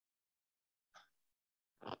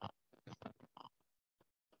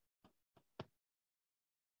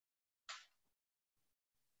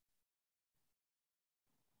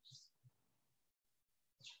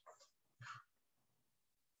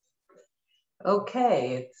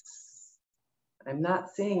Okay, I'm not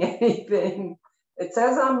seeing anything. It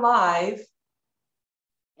says I'm live.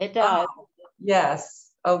 It does. Yes,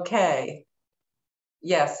 okay.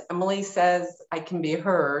 Yes, Emily says I can be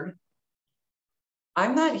heard.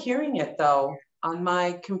 I'm not hearing it though on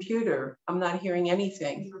my computer. I'm not hearing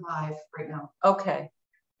anything. You're live right now. Okay.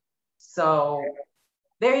 So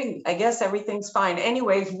I guess everything's fine.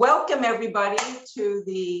 Anyways, welcome everybody to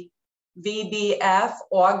the VBF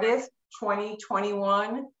August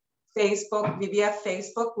 2021 VBF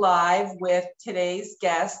Facebook Live with today's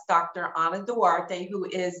guest, Dr. Ana Duarte, who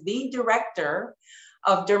is the Director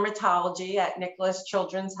of Dermatology at Nicholas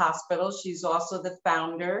Children's Hospital. She's also the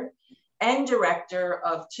founder and director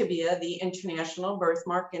of TIBIA, the International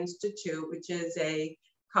Birthmark Institute, which is a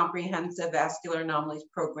comprehensive vascular anomalies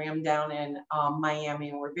program down in Miami.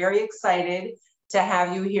 And we're very excited to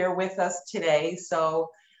have you here with us today. So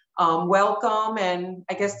welcome. And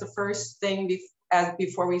I guess the first thing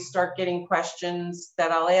before we start getting questions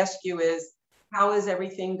that I'll ask you is, how is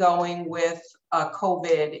everything going with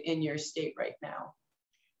COVID in your state right now?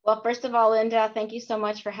 Well, first of all, Linda, thank you so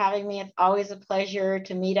much for having me. It's always a pleasure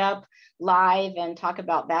to meet up live and talk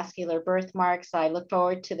about vascular birthmarks. I look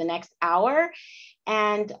forward to the next hour.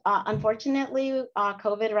 And unfortunately,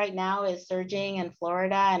 COVID right now is surging in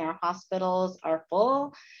Florida and our hospitals are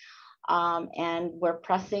full and we're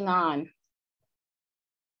pressing on.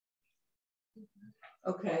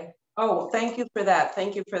 Okay. Oh, thank you for that.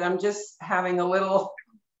 Thank you for that. I'm just having a little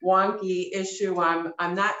wonky issue.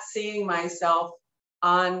 I'm not seeing myself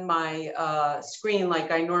on my screen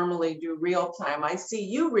like I normally do real time. I see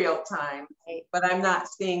you real time, but I'm not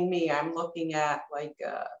seeing me. I'm looking at like,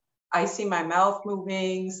 I see my mouth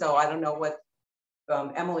moving. So I don't know what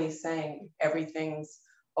Emily's saying. Everything's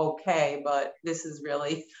okay, but this is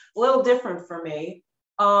really a little different for me.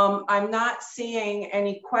 I'm not seeing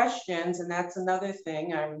any questions, and that's another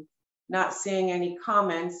thing. I'm not seeing any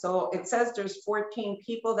comments. So it says there's 14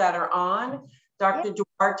 people that are on. Dr.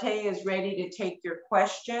 Duarte is ready to take your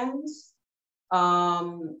questions.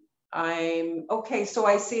 Okay, so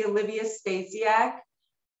I see Olivia Stasiak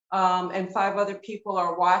and 5 other people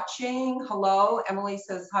are watching. Hello, Emily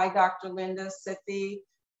says, hi, Dr. Linda. Sithi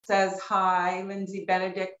says, hi, Lindsay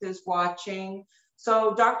Benedict is watching.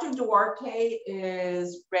 So Dr. Duarte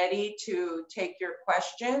is ready to take your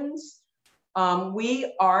questions.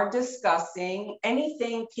 We are discussing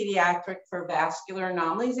anything pediatric for vascular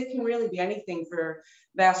anomalies. It can really be anything for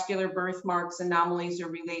vascular birthmarks, anomalies, or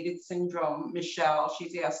related syndrome. Michelle,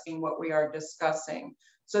 she's asking what we are discussing.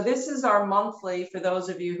 So this is our monthly, for those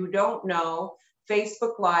of you who don't know,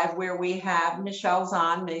 Facebook Live, where we have Michelle's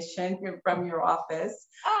on mission from your office.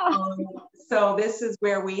 So this is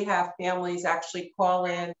where we have families actually call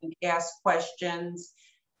in and ask questions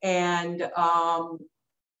and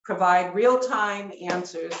provide real-time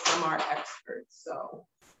answers from our experts. So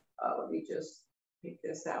let me just take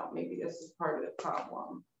this out. Maybe this is part of the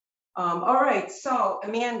problem. All right, so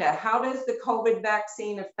Amanda, how does the COVID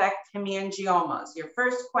vaccine affect hemangiomas? Your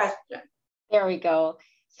first question. There we go.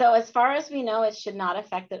 So as far as we know, it should not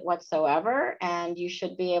affect it whatsoever, and you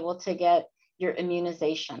should be able to get your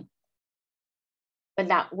immunization. But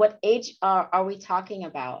now, what age are we talking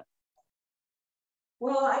about?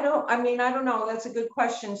 Well, I don't know. That's a good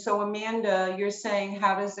question. So Amanda, you're saying,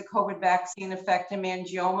 how does the COVID vaccine affect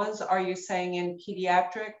hemangiomas? Are you saying in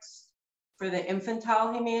pediatrics for the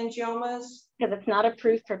infantile hemangiomas? Because it's not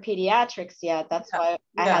approved for pediatrics yet. That's why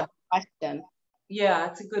I had the question. Yeah,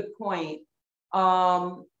 it's a good point.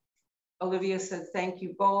 Olivia said, thank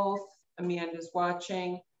you both. Amanda's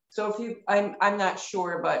watching. So if you, I'm not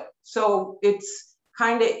sure, but so it's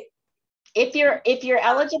kind of, if you're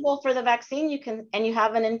eligible for the vaccine, you can, and you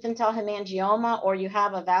have an infantile hemangioma or you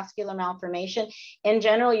have a vascular malformation, in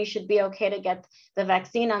general, you should be okay to get the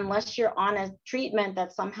vaccine unless you're on a treatment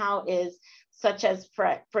that somehow is such as,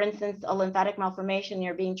 for instance, a lymphatic malformation,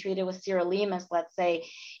 you're being treated with sirolimus, let's say.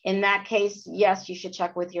 In that case, yes, you should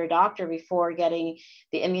check with your doctor before getting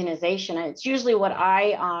the immunization. And it's usually what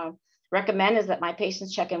I recommend is that my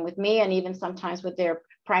patients check in with me and even sometimes with their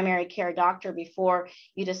primary care doctor before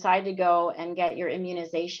you decide to go and get your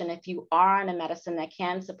immunization. If you are on a medicine that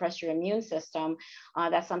can suppress your immune system,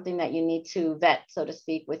 that's something that you need to vet, so to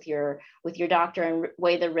speak, with your doctor and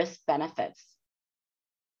weigh the risk benefits.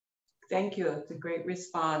 Thank you. It's a great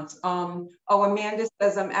response. Oh, Amanda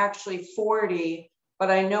says, I'm actually 40,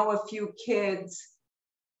 but I know a few kids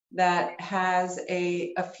that has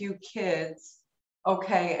a few kids.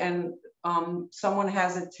 Okay, and someone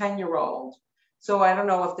has a 10-year-old. So I don't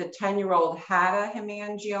know if the 10-year-old had a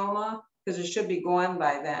hemangioma, because it should be gone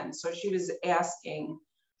by then. So she was asking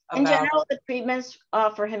In general, the treatments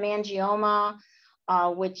for hemangioma,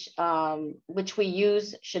 which we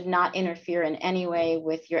use, should not interfere in any way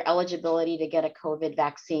with your eligibility to get a COVID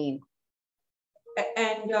vaccine.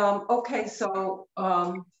 And okay, so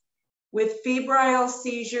with febrile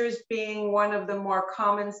seizures being one of the more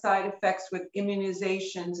common side effects with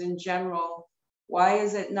immunizations in general, why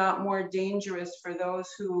is it not more dangerous for those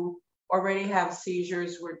who already have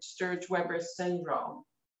seizures with Sturge-Weber syndrome?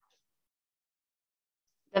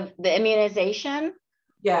 The immunization?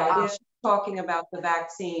 Yeah, it's talking about the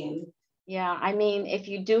vaccine. Yeah, I mean, if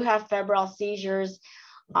you do have febrile seizures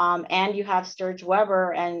and you have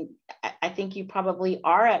Sturge-Weber, and I think you probably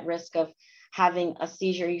are at risk of having a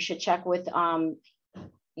seizure, you should check with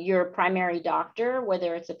your primary doctor,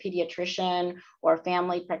 whether it's a pediatrician or a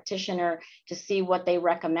family practitioner, to see what they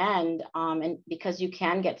recommend, and because you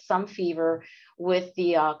can get some fever with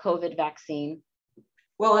the COVID vaccine.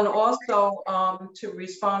 Well, and also to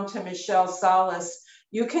respond to Michelle Salas,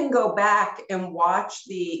 you can go back and watch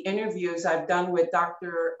the interviews I've done with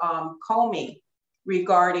Dr. Comey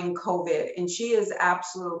regarding COVID, and she is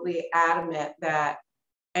absolutely adamant that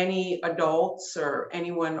any adults or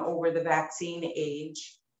anyone over the vaccine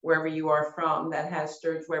age, wherever you are from, that has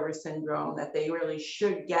Sturge-Weber syndrome, that they really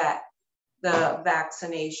should get the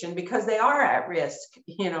vaccination, because they are at risk,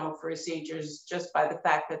 you know, for seizures just by the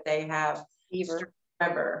fact that they have fever.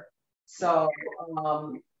 Sturge-Weber. So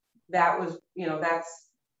that was, you know, that's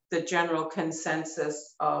the general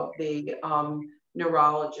consensus of the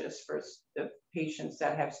neurologists for the patients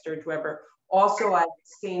that have Sturge-Weber. Also, I've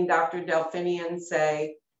seen Dr. Delphinian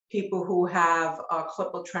say people who have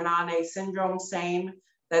Klippel-Trenaunay syndrome, same,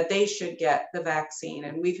 that they should get the vaccine.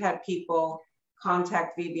 And we've had people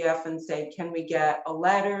contact VBF and say, can we get a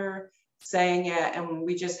letter saying it? And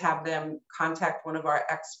we just have them contact one of our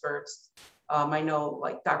experts. I know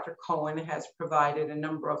like Dr. Cohen has provided a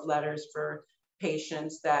number of letters for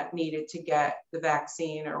patients that needed to get the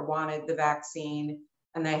vaccine or wanted the vaccine,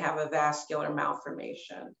 and they have a vascular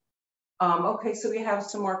malformation. Okay, so we have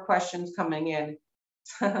some more questions coming in.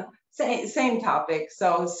 Same topic.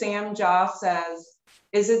 So Sam Joff says,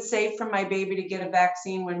 is it safe for my baby to get a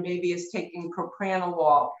vaccine when baby is taking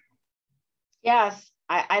propranolol? Yes,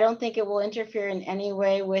 I don't think it will interfere in any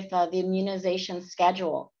way with the immunization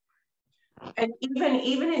schedule. And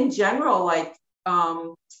even in general, like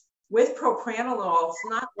with propranolol, it's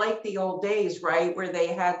not like the old days, right, where they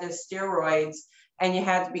had the steroids and you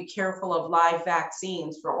had to be careful of live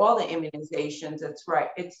vaccines for all the immunizations. It's right,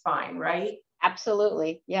 it's fine, right?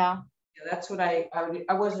 Absolutely, yeah. That's what I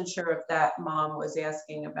wasn't sure if that mom was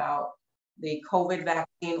asking about the COVID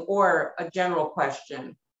vaccine or a general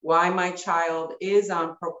question. Why my child is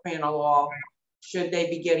on propranolol, should they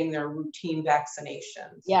be getting their routine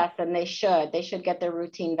vaccinations? Yes, and they should. They should get their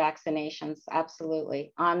routine vaccinations,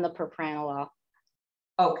 absolutely, on the propranolol.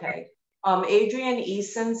 Okay. Adrian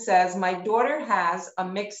Eason says, my daughter has a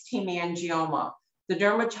mixed hemangioma. The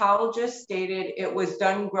dermatologist stated it was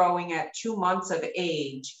done growing at 2 months of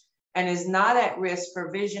age and is not at risk for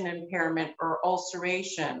vision impairment or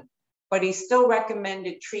ulceration, but he still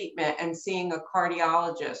recommended treatment and seeing a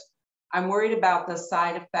cardiologist. I'm worried about the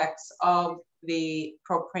side effects of the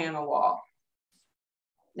propranolol.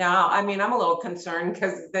 Now, I mean, I'm a little concerned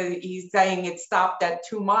because he's saying it stopped at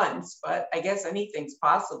 2 months, but I guess anything's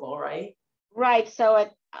possible, right? Right. So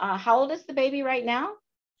how old is the baby right now?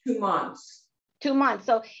 2 months. 2 months.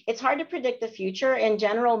 So it's hard to predict the future. In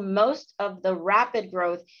general, most of the rapid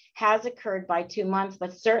growth has occurred by 2 months,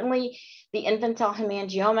 but certainly the infantile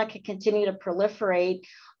hemangioma can continue to proliferate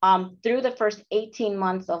through the first 18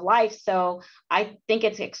 months of life. So I think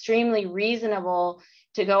it's extremely reasonable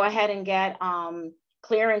to go ahead and get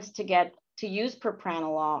clearance to use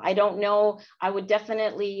propranolol. I don't know. I would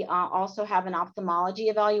definitely also have an ophthalmology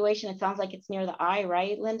evaluation. It sounds like it's near the eye,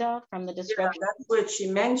 right, Linda, from the description? Yeah, that's what she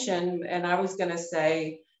mentioned. And I was going to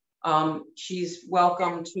say, she's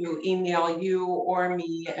welcome to email you or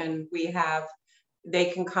me, and they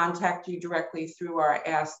can contact you directly through our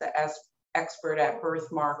Ask the Expert at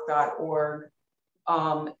birthmark.org.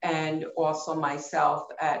 And also myself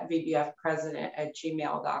at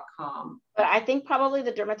vbfpresident@gmail.com. But I think probably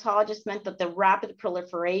the dermatologist meant that the rapid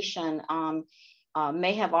proliferation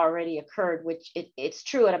may have already occurred, which it's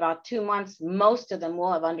true at about 2 months, most of them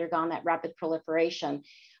will have undergone that rapid proliferation.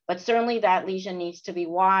 But certainly that lesion needs to be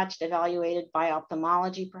watched, evaluated by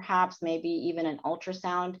ophthalmology, perhaps, maybe even an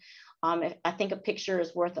ultrasound. I think a picture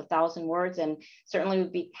is worth 1,000 words, and certainly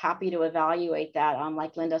would be happy to evaluate that,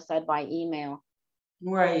 like Linda said, by email.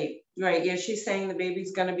 Right. Yeah, she's saying the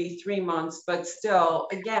baby's going to be 3 months, but still,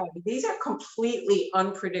 again, these are completely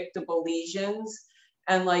unpredictable lesions.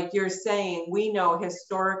 And like you're saying, we know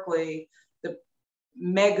historically the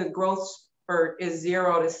mega growth spurt is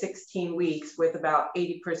 0 to 16 weeks with about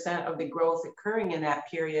 80% of the growth occurring in that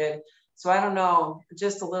period. So I don't know,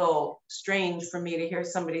 just a little strange for me to hear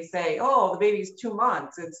somebody say, oh, the baby's 2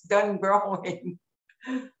 months, it's done growing.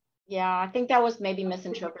 Yeah, I think that was maybe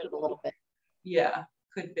misinterpreted a little bit. Yeah,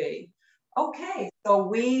 could be. Okay, so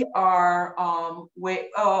we are, oh,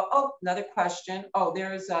 another question. Oh,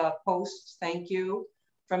 there's a post, thank you,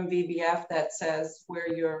 from VBF that says where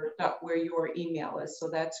your email is, so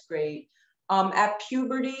that's great. At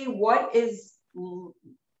puberty, what is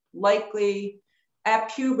likely,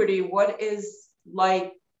 at puberty, what is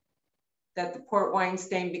like that the port wine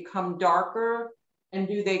stain become darker, and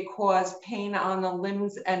do they cause pain on the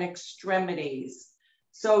limbs and extremities?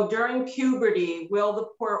 So during puberty, will the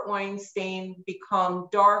port wine stain become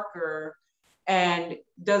darker, and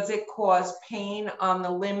does it cause pain on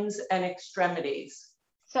the limbs and extremities?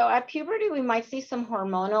 So at puberty, we might see some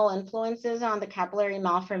hormonal influences on the capillary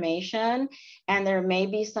malformation, and there may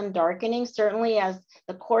be some darkening. Certainly, as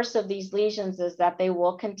the course of these lesions is that they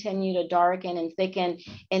will continue to darken and thicken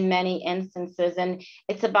in many instances. And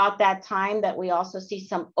it's about that time that we also see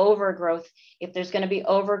some overgrowth. If there's going to be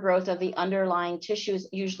overgrowth of the underlying tissues,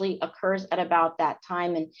 usually occurs at about that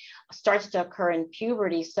time and starts to occur in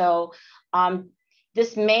puberty. So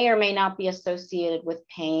this may or may not be associated with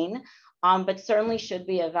pain. But certainly should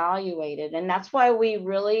be evaluated. And that's why we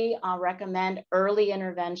really recommend early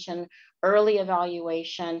intervention, early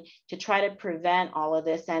evaluation to try to prevent all of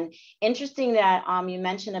this. And interesting that you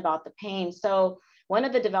mentioned about the pain. So one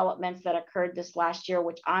of the developments that occurred this last year,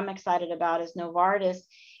 which I'm excited about, is Novartis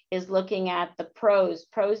is looking at the PROS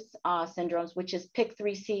syndromes, which is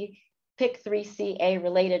PIK3CA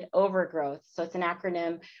related overgrowth. So it's an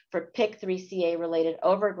acronym for PIK3CA related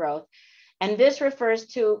overgrowth. And this refers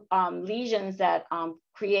to lesions that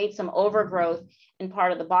create some overgrowth in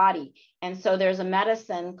part of the body. And so there's a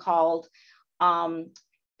medicine called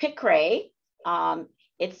Piqray.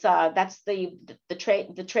 That's the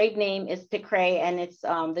trade name is Piqray, and it's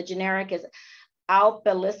the generic is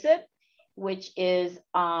alpelisib, which is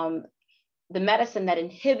the medicine that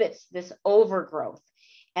inhibits this overgrowth.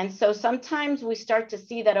 And so sometimes we start to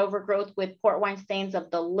see that overgrowth with port wine stains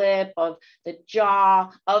of the lip, of the jaw,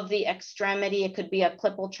 of the extremity. It could be a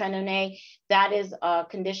Klippel-Trenaunay. That is a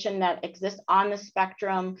condition that exists on the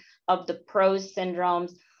spectrum of the PROS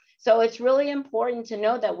syndromes. So it's really important to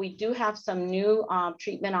know that we do have some new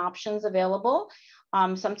treatment options available.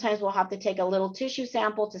 Sometimes we'll have to take a little tissue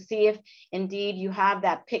sample to see if indeed you have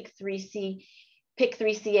that PIK3CA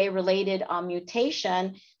related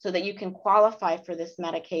mutation so that you can qualify for this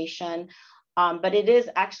medication. But it is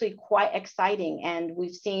actually quite exciting. And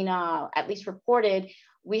we've seen, at least reported,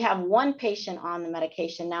 we have one patient on the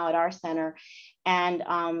medication now at our center. And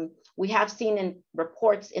we have seen in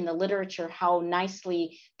reports in the literature how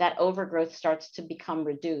nicely that overgrowth starts to become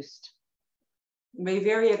reduced. It'll be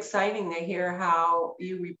very exciting to hear how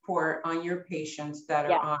you report on your patients that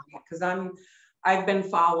are on it, because I've been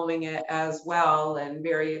following it as well, and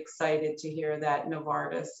very excited to hear that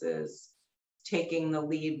Novartis is taking the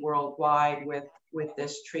lead worldwide with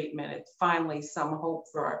this treatment. It's finally some hope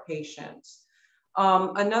for our patients.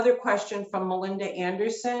 Another question from Melinda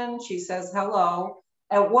Anderson. She says, hello,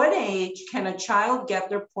 at what age can a child get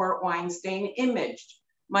their port wine stain imaged?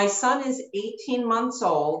 My son is 18 months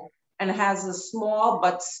old and has a small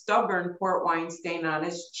but stubborn port wine stain on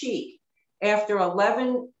his cheek. After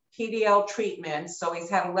 11 PDL treatments, so he's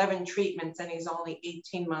had 11 treatments and he's only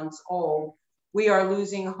 18 months old, we are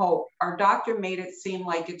losing hope. Our doctor made it seem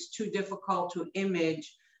like it's too difficult to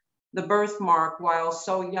image the birthmark while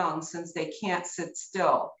so young since they can't sit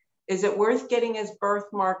still. Is it worth getting his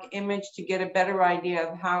birthmark image to get a better idea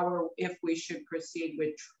of how or if we should proceed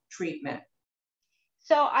with treatment?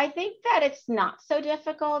 So I think that it's not so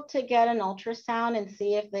difficult to get an ultrasound and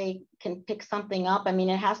see if they can pick something up. I mean,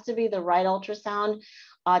 it has to be the right ultrasound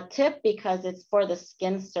tip because it's for the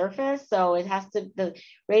skin surface. So it has to, the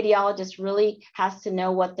radiologist really has to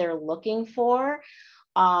know what they're looking for.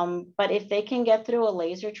 But if they can get through a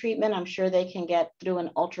laser treatment, I'm sure they can get through an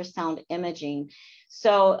ultrasound imaging.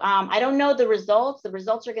 So I don't know the results. The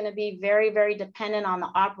results are going to be very, very dependent on the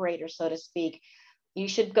operator, so to speak. You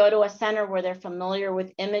should go to a center where they're familiar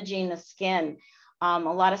with imaging the skin. A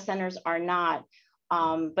lot of centers are not.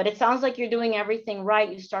 But it sounds like you're doing everything right.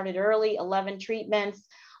 You started early, 11 treatments.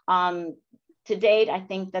 To date, I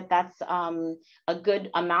think that that's a good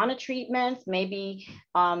amount of treatments. Maybe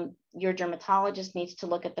your dermatologist needs to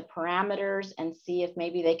look at the parameters and see if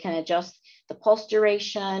maybe they can adjust the pulse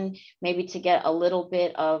duration, maybe to get a little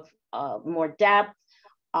bit of more depth.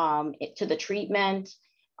 to the treatment.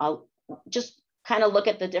 Just kind of look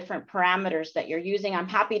at the different parameters that you're using. I'm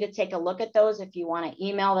happy to take a look at those. If you want to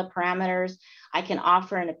email the parameters, I can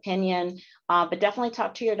offer an opinion, but definitely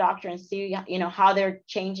talk to your doctor and see, how they're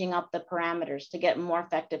changing up the parameters to get more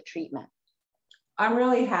effective treatment. I'm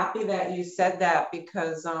really happy that you said that,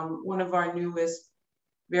 because one of our newest,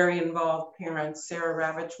 very involved parents, Sarah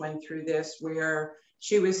Ravitch, went through this, where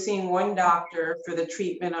she was seeing one doctor for the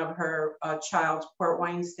treatment of her child's port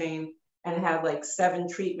wine stain and had like 7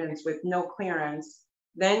 treatments with no clearance.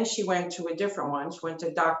 Then she went to a different one. She went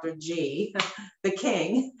to Dr. G, the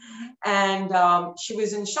king, and she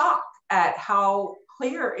was in shock at how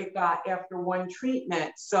clear it got after one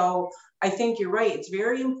treatment. So I think you're right. It's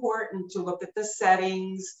very important to look at the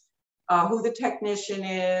settings, who the technician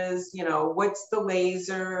is, what's the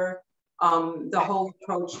laser, the whole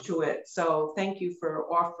approach to it. So thank you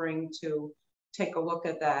for offering to take a look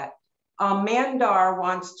at that. Mandar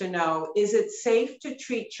wants to know, is it safe to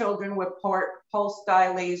treat children with pulse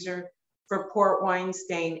dye laser for port wine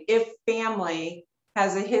stain if family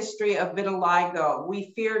has a history of vitiligo?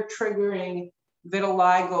 We fear triggering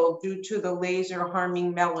vitiligo due to the laser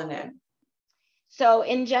harming melanin. So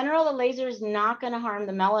in general, the laser is not going to harm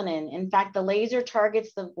the melanin. In fact, the laser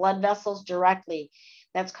targets the blood vessels directly.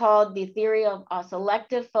 That's called the theory of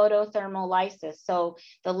selective photothermolysis. So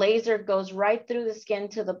the laser goes right through the skin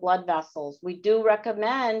to the blood vessels. We do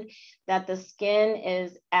recommend that the skin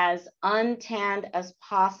is as untanned as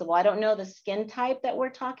possible. I don't know the skin type that we're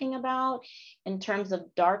talking about in terms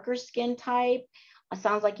of darker skin type. It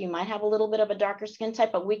sounds like you might have a little bit of a darker skin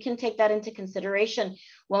type, but we can take that into consideration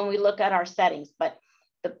when we look at our settings. But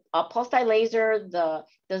the pulse dye laser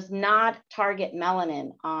does not target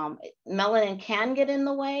melanin. Melanin can get in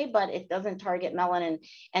the way, but it doesn't target melanin.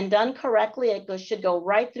 And done correctly, it should go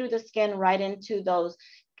right through the skin, right into those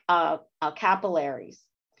capillaries.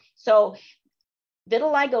 So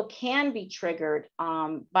vitiligo can be triggered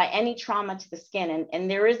by any trauma to the skin. And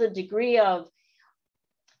there is a degree of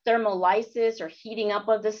thermolysis or heating up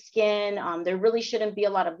of the skin. There really shouldn't be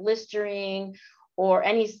a lot of blistering or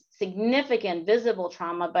any significant visible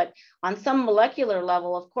trauma, but on some molecular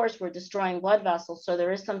level, of course, we're destroying blood vessels, so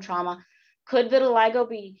there is some trauma. Could vitiligo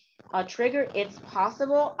be triggered? It's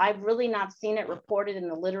possible. I've really not seen it reported in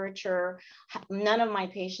the literature. None of my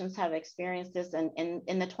patients have experienced this, and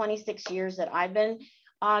in the 26 years that I've been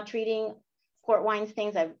treating port wine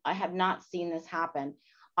stains, I have not seen this happen.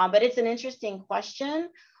 But it's an interesting question,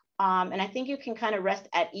 and I think you can kind of rest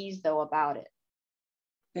at ease, though, about it.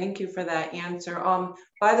 Thank you for that answer.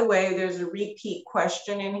 By the way, there's a repeat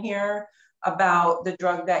question in here about the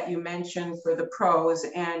drug that you mentioned for the pros.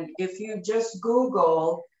 And if you just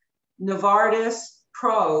Google Novartis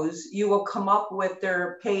pros, you will come up with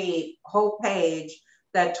their whole page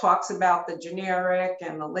that talks about the generic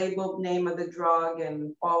and the labeled name of the drug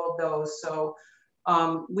and all of those. So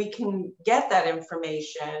we can get that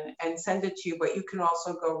information and send it to you, but you can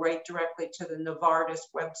also go right directly to the Novartis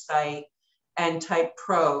website and type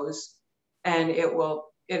pros, and it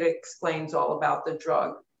explains all about the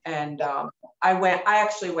drug. And I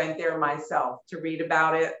actually went there myself to read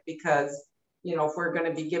about it, because if we're going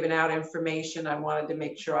to be giving out information, I wanted to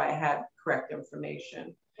make sure I had correct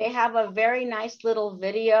information. They have a very nice little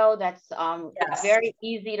video that's yes. very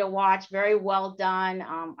easy to watch, very well done.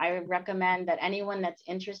 I recommend that anyone that's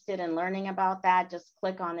interested in learning about that, just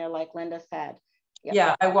click on there like Linda said. Yep.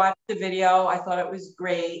 Yeah, I watched the video. I thought it was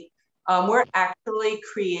great. We're actually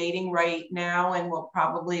creating right now, and we'll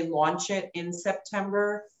probably launch it in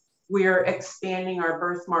September. We're expanding our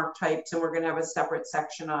birthmark types, and we're going to have a separate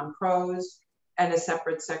section on pros and a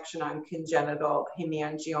separate section on congenital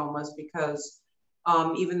hemangiomas, because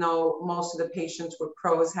even though most of the patients with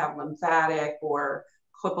pros have lymphatic or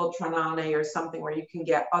clipaltronane or something where you can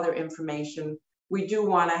get other information, we do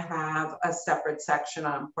want to have a separate section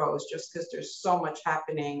on pros, just because there's so much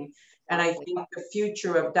happening. And I think the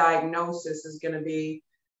future of diagnosis is going to be,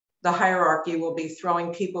 the hierarchy will be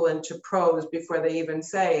throwing people into pros before they even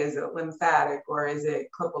say, is it lymphatic or is it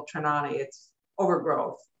clipaltronane? It's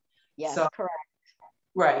overgrowth. Yes, so, correct.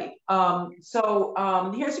 Right.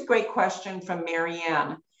 Here's a great question from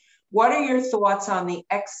Marianne. What are your thoughts on the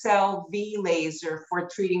XLV laser for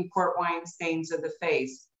treating port wine stains of the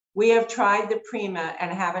face? We have tried the Prima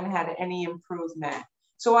and haven't had any improvement.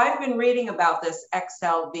 So I've been reading about this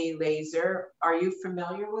XLV laser. Are you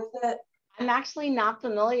familiar with it? I'm actually not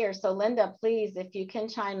familiar. So Linda, please, if you can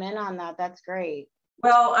chime in on that, that's great.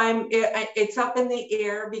 Well, it's up in the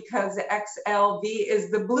air because the XLV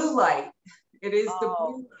is the blue light. It is the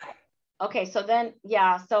blue light. Okay, so then,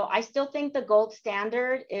 yeah, so I still think the gold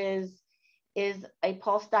standard is a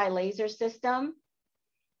pulse dye laser system.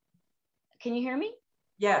 can you hear me?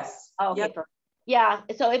 Yes. Oh, okay, yep. perfect. Yeah,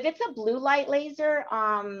 so if it's a blue light laser,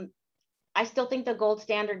 I still think the gold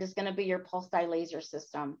standard is going to be your pulse dye laser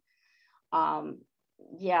system.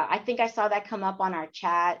 Yeah, I think I saw that come up on our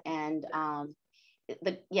chat, and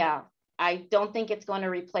yeah, I don't think it's going to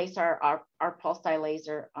replace our pulse dye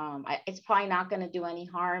laser. It's probably not going to do any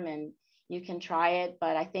harm, and you can try it,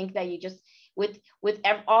 but I think that you just, with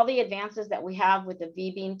all the advances that we have with the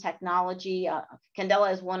V-beam technology,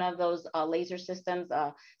 Candela is one of those laser systems.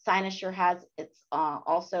 Cynosure has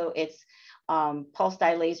also its pulse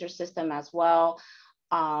dye laser system as well.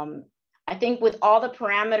 I think with all the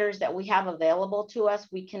parameters that we have available to us,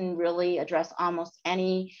 we can really address almost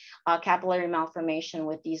any capillary malformation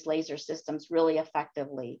with these laser systems really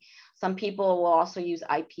effectively. Some people will also use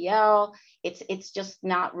IPL. It's just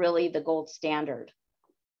not really the gold standard.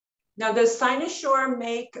 Now, does Cynosure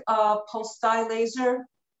make a pulse dye laser?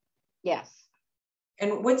 Yes.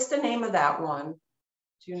 And what's the name of that one?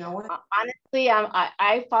 Do you know it? Honestly,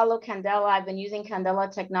 I follow Candela. I've been using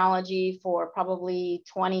Candela technology for probably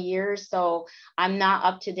 20 years, so I'm not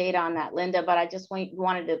up to date on that, Linda, but I just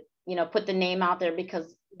wanted to, put the name out there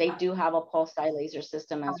because they do have a pulse dye laser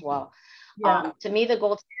system as well. Yeah. To me, the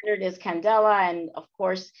gold standard is Candela, and of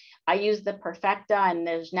course, I use the Perfecta, and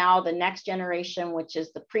there's now the next generation, which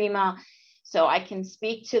is the Prima. So I can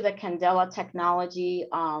speak to the Candela technology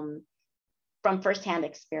from firsthand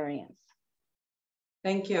experience.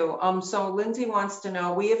 Thank you. So Lindsay wants to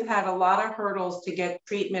know, we have had a lot of hurdles to get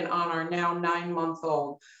treatment on our now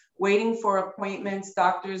 9-month-old, waiting for appointments,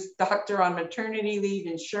 doctor on maternity leave,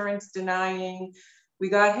 insurance denying. We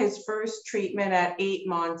got his first treatment at 8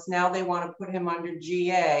 months. Now they want to put him under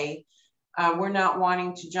GA. We're not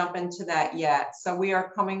wanting to jump into that yet. So we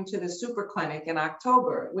are coming to the super clinic in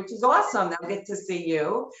October, which is awesome. They'll get to see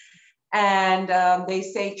you. And they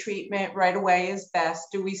say treatment right away is best.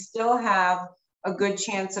 Do we still have a good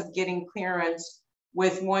chance of getting clearance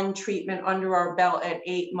with one treatment under our belt at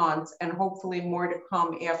 8 months, and hopefully more to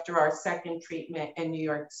come after our second treatment in New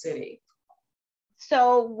York City?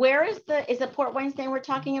 So where is it Port Weinstein we're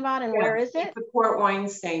talking about, and where is it? It's the Port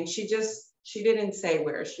Weinstein. She didn't say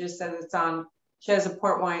where. She just said it's on,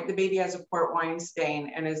 the baby has a Port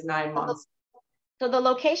Weinstein and is 9 months. So the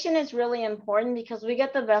location is really important because we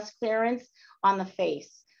get the best clearance on the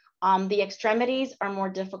face. The extremities are more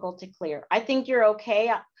difficult to clear. I think you're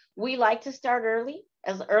okay. We like to start early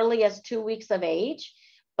as 2 weeks of age,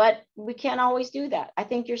 but we can't always do that. I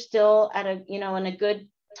think you're still at in a good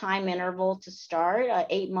time interval to start,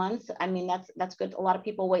 8 months. I mean, that's good. A lot of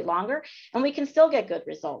people wait longer, and we can still get good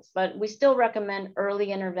results, but we still recommend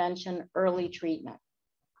early intervention, early treatment.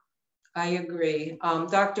 I agree.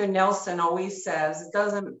 Dr. Nelson always says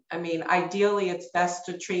ideally it's best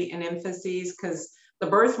to treat in infancies because the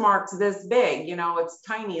birthmark's this big, it's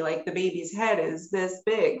tiny, like the baby's head is this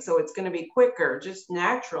big. So it's going to be quicker just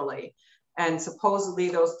naturally. And supposedly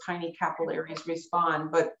those tiny capillaries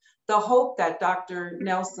respond. But the hope that Dr.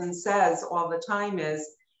 Nelson says all the time is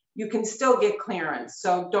you can still get clearance.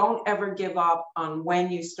 So don't ever give up on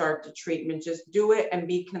when you start the treatment. Just do it and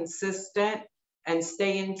be consistent and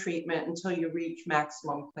stay in treatment until you reach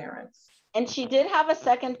maximum clearance. And she did have a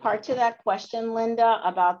second part to that question, Linda,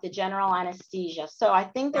 about the general anesthesia. So I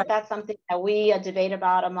think that that's something that we debate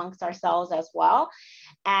about amongst ourselves as well.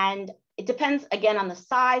 And it depends, again, on the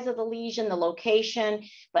size of the lesion, the location.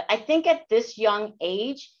 But I think at this young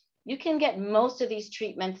age, you can get most of these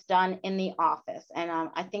treatments done in the office. And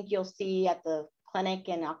I think you'll see at the clinic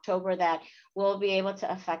in October that we'll be able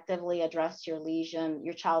to effectively address your lesion,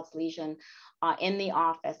 your child's lesion in the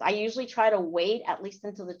office. I usually try to wait at least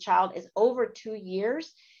until the child is over 2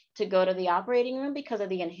 years to go to the operating room because of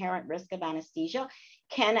the inherent risk of anesthesia.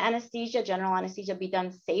 Can anesthesia, general anesthesia, be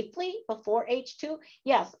done safely before age 2?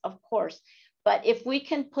 Yes, of course. But if we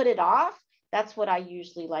can put it off, that's what I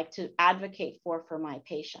usually like to advocate for my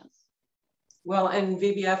patients. Well, and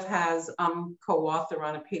VBF has co-author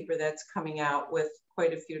on a paper that's coming out with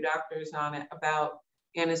quite a few doctors on it about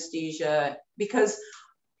anesthesia, because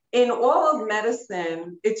in all of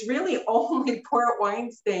medicine, it's really only Port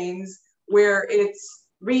Weinstein's where it's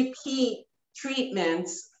repeat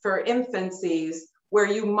treatments for infancies where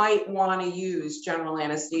you might want to use general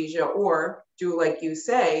anesthesia or do like you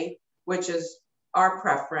say, which is our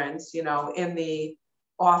preference, in the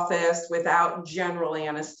office without general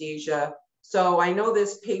anesthesia. So I know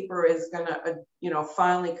this paper is going to,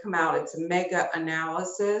 finally come out. It's a mega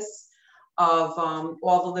analysis of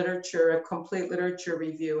all the literature, a complete literature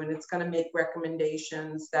review, and it's going to make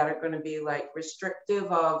recommendations that are going to be like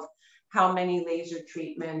restrictive of how many laser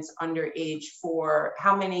treatments under age 4,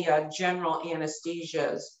 how many general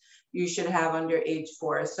anesthesias you should have under age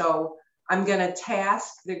 4. So I'm going to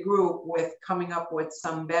task the group with coming up with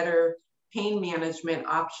some better pain management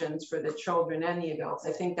options for the children and the adults.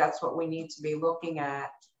 I think that's what we need to be looking at.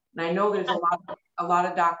 And I know there's a lot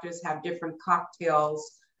of doctors have different cocktails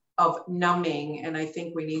of numbing, and I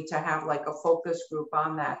think we need to have like a focus group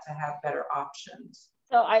on that to have better options.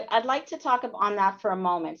 So I'd like to talk on that for a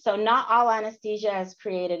moment. So not all anesthesia is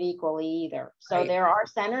created equally either. So right. There are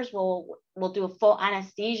centers will do a full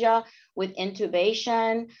anesthesia with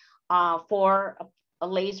intubation for a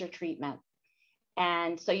laser treatment.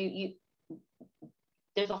 And so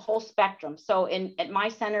there's a whole spectrum. So at my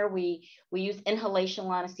center, we use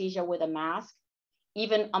inhalational anesthesia with a mask.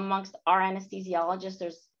 Even amongst our anesthesiologists,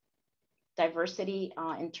 there's diversity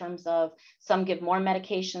in terms of some give more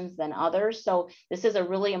medications than others. So this is a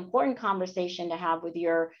really important conversation to have with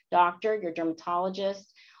your doctor, your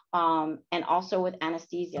dermatologist, and also with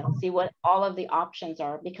anesthesia. See what all of the options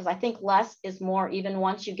are, because I think less is more. Even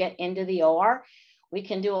once you get into the OR, we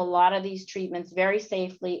can do a lot of these treatments very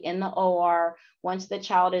safely in the OR once the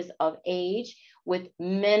child is of age with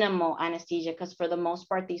minimal anesthesia, because for the most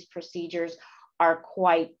part, these procedures are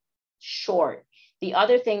quite short. The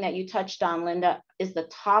other thing that you touched on, Linda, is the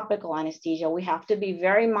topical anesthesia. We have to be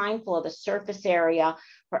very mindful of the surface area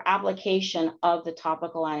for application of the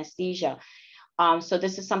topical anesthesia. So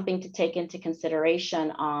this is something to take into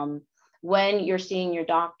consideration when you're seeing your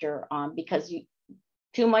doctor, because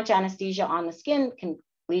too much anesthesia on the skin can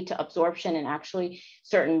lead to absorption and actually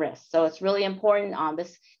certain risks. So it's really important.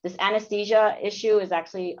 This anesthesia issue is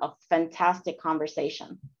actually a fantastic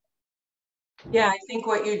conversation. Yeah, I think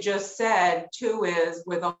what you just said too is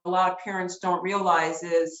with a lot of parents don't realize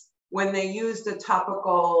is when they use the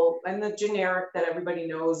topical and the generic that everybody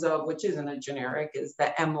knows of, which isn't a generic, is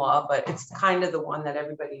the EMLA, but it's kind of the one that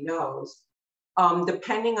everybody knows.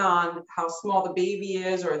 Depending on how small the baby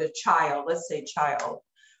is or the child, let's say child,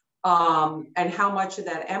 and how much of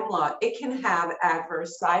that EMLA, it can have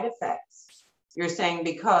adverse side effects. You're saying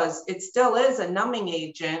because it still is a numbing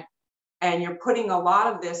agent, and you're putting a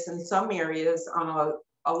lot of this in some areas on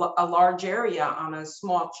a large area on a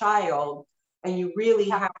small child, and you really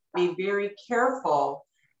have to be very careful,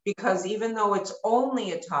 because even though it's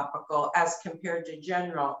only a topical as compared to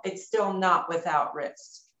general, it's still not without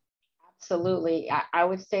risk. Absolutely. I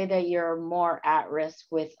would say that you're more at risk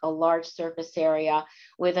with a large surface area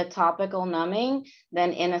with a topical numbing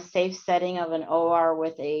than in a safe setting of an OR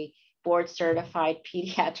with a board certified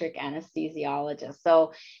pediatric anesthesiologist.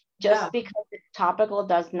 So just because it's topical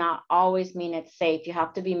does not always mean it's safe. You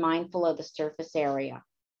have to be mindful of the surface area.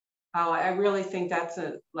 Oh, I really think that's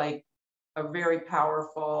a very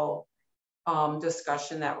powerful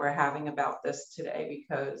discussion that we're having about this today,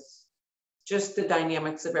 because just the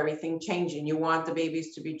dynamics of everything changing. You want the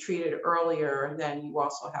babies to be treated earlier, then you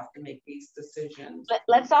also have to make these decisions.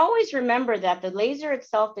 Let's always remember that the laser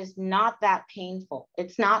itself is not that painful.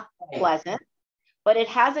 It's not pleasant, but it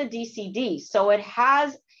has a DCD. So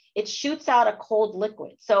it shoots out a cold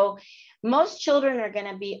liquid. So most children are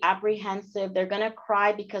going to be apprehensive. They're going to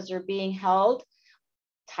cry because they're being held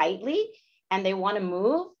tightly and they want to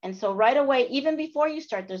move. And so right away, even before you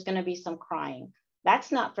start, there's going to be some crying.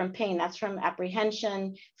 That's not from pain. That's from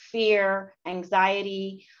apprehension, fear,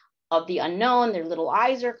 anxiety of the unknown. Their little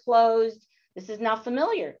eyes are closed. This is not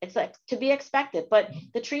familiar. It's like to be expected, but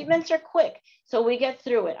the treatments are quick. So we get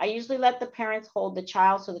through it. I usually let the parents hold the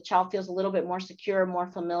child so the child feels a little bit more secure,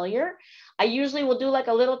 more familiar. I usually will do like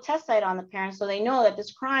a little test site on the parents so they know that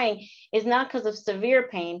this crying is not because of severe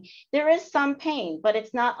pain. There is some pain, but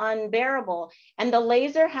it's not unbearable. And the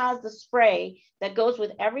laser has the spray that goes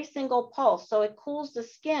with every single pulse. So it cools the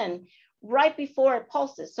skin right before it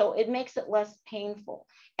pulses. So it makes it less painful.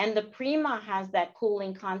 And the Prima has that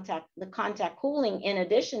cooling contact, the contact cooling in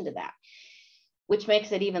addition to that, which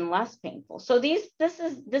makes it even less painful. So this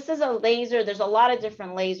is a laser. There's a lot of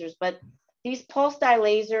different lasers, but these pulse dye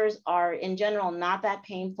lasers are in general not that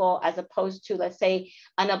painful as opposed to, let's say,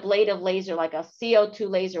 an ablative laser like a CO2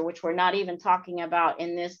 laser, which we're not even talking about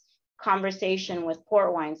in this conversation with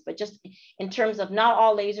port wines, but just in terms of not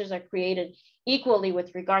all lasers are created equally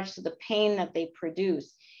with regards to the pain that they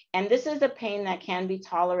produce. And this is a pain that can be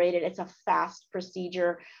tolerated. It's a fast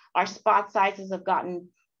procedure. Our spot sizes have gotten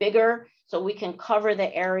bigger, so we can cover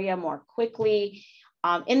the area more quickly.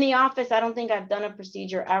 In the office, I don't think I've done a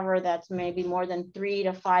procedure ever that's maybe more than 3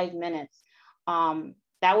 to 5 minutes.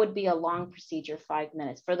 That would be a long procedure, 5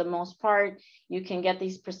 minutes. For the most part, you can get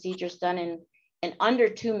these procedures done in under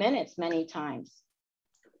 2 minutes many times.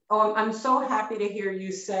 Oh, I'm so happy to hear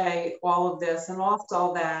you say all of this, and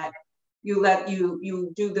also that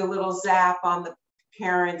you do the little zap on the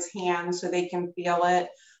parent's hand so they can feel it.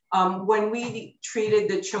 When we treated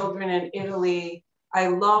the children in Italy, I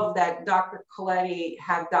love that Dr. Coletti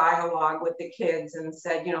had dialogue with the kids and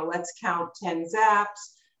said, you know, let's count 10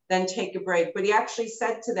 zaps, then take a break. But he actually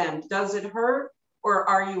said to them, does it hurt or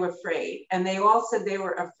are you afraid? And they all said they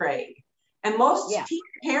were afraid. And most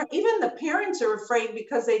people, even the parents are afraid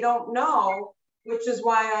because they don't know, which is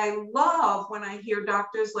why I love when I hear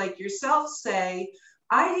doctors like yourself say,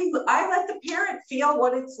 I let the parent feel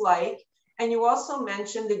what it's like. And you also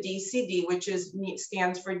mentioned the DCD, which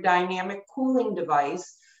stands for dynamic cooling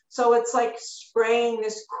device. So it's like spraying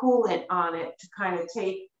this coolant on it to kind of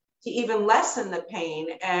to even lessen the pain.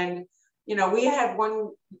 And, you know, we had one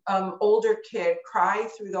older kid cry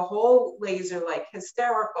through the whole laser, like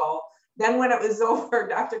hysterical. Then when it was over,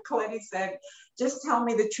 Dr. Coletti said, just tell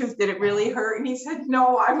me the truth, did it really hurt? And he said,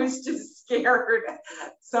 no, I was just scared.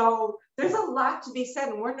 So there's a lot to be said,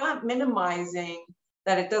 and we're not minimizing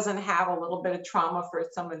that it doesn't have a little bit of trauma for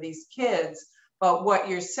some of these kids. But what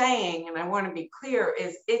you're saying, and I want to be clear,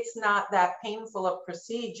 is it's not that painful a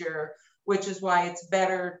procedure, which is why it's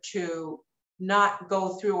better to not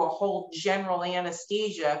go through a whole general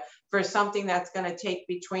anesthesia for something that's going to take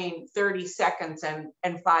between 30 seconds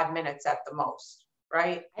and 5 minutes at the most,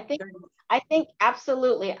 right? I think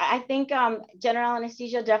absolutely. I think general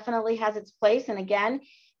anesthesia definitely has its place. And again,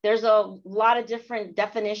 there's a lot of different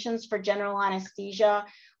definitions for general anesthesia,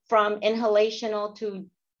 from inhalational to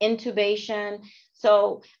intubation.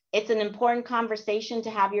 So it's an important conversation to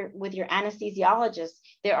have with your anesthesiologist.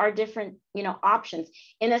 There are different, you know, options.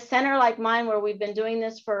 In a center like mine, where we've been doing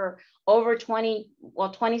this for over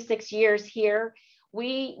 26 years here,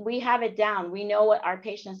 we have it down. We know what our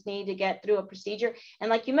patients need to get through a procedure. And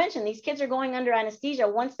like you mentioned, these kids are going under anesthesia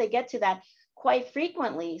once they get to that quite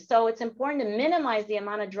frequently. So it's important to minimize the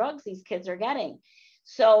amount of drugs these kids are getting.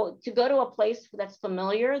 So to go to a place that's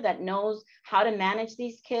familiar, that knows how to manage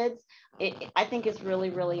these kids, I think is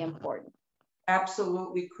really, really important.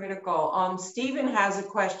 Absolutely critical. Stephen has a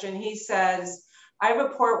question. He says, I have a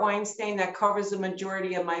port wine stain that covers the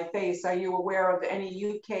majority of my face. Are you aware of any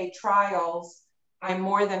UK trials? I'm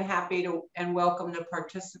more than happy to and welcome to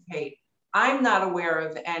participate. I'm not aware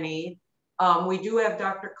of any. We do have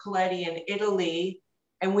Dr. Coletti in Italy,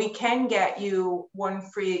 and we can get you one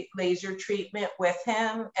free laser treatment with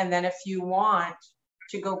him. And then if you want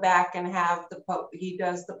to go back and have he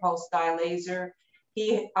does the post-dye laser.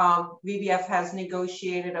 VBF has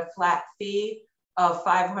negotiated a flat fee of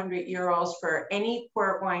 500 euros for any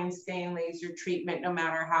port wine stain laser treatment, no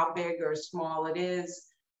matter how big or small it is.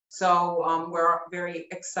 So we're very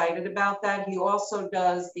excited about that. He also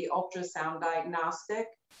does the ultrasound diagnostic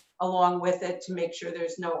along with it to make sure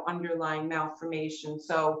there's no underlying malformation.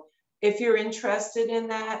 So if you're interested in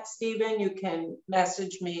that, Stephen, you can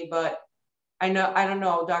message me, but I don't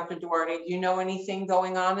know, Dr. Duarte, do you know anything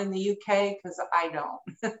going on in the UK? Because I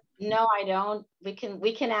don't. No, I don't.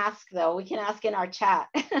 We can ask though. We can ask in our chat.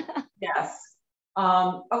 Yes.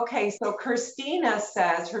 Okay, so Christina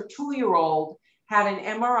says her 2-year-old had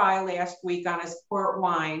an MRI last week on his port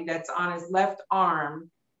wine that's on his left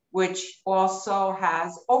arm, which also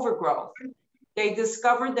has overgrowth. They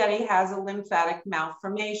discovered that he has a lymphatic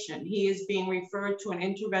malformation. He is being referred to an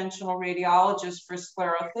interventional radiologist for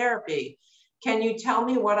sclerotherapy. Can you tell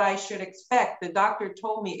me what I should expect? The doctor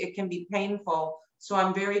told me it can be painful, so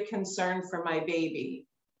I'm very concerned for my baby.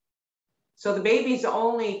 So the baby's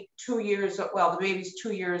only 2 years, well, the baby's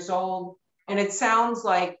 2 years old, and it sounds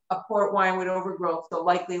like a port wine with overgrowth, so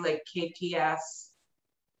likely like KTS.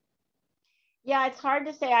 Yeah, it's hard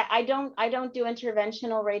to say. I don't do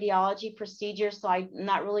interventional radiology procedures, so I'm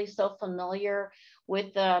not really so familiar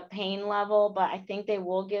with the pain level, but I think they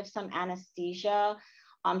will give some anesthesia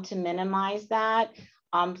to minimize that.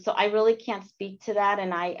 So I really can't speak to that,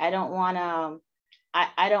 and I don't want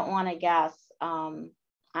to guess.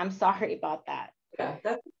 I'm sorry about that. Yeah,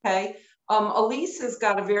 that's okay. Elise has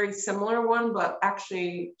got a very similar one, but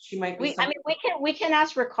actually she might be. We can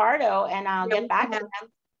ask Ricardo, and I'll get back to them.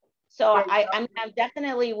 So I'm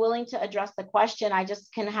definitely willing to address the question. I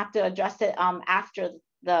just have to address it after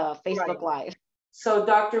the Facebook Live. So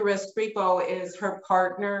Dr. Restrepo is her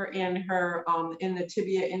partner in her in the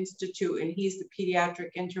Tibia Institute, and he's the pediatric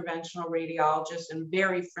interventional radiologist and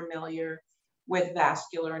very familiar with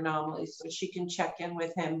vascular anomalies, so she can check in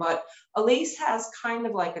with him. But Elise has kind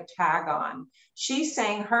of like a tag on. She's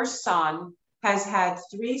saying her son has had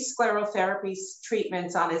 3 sclerotherapy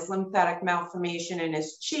treatments on his lymphatic malformation in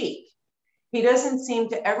his cheek. He doesn't seem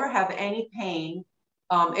to ever have any pain.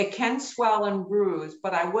 It can swell and bruise,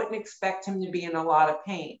 but I wouldn't expect him to be in a lot of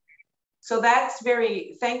pain. So that's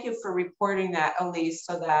thank you for reporting that, Elise,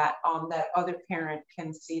 so that that other parent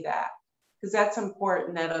can see that. because that's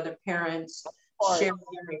important that other parents share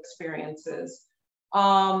their experiences.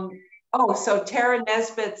 Oh, so Tara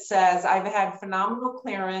Nesbitt says, I've had phenomenal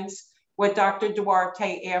clearance with Dr.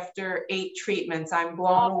 Duarte after 8 treatments. I'm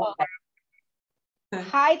blown away.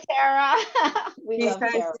 Hi, Tara.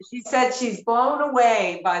 Tara. She said she's blown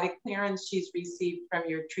away by the clearance she's received from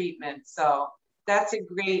your treatment. So that's a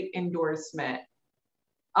great endorsement.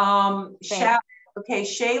 Shayla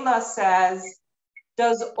says,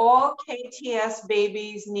 does all KTS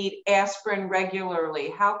babies need aspirin regularly?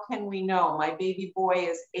 How can we know? My baby boy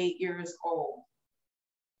is 8 years old.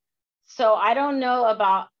 So I don't know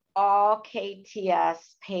about all KTS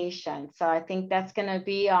patients. So I think that's going to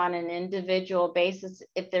be on an individual basis.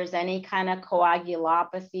 If there's any kind of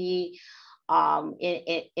coagulopathy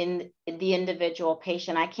in the individual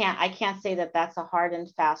patient, I can't say that that's a hard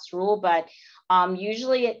and fast rule, but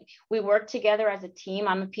usually we work together as a team.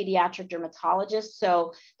 I'm a pediatric dermatologist,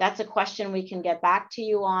 so that's a question we can get back to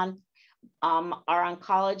you on. Our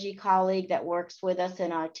oncology colleague that works with us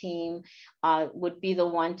in our team would be the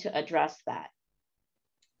one to address that.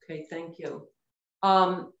 Okay, thank you.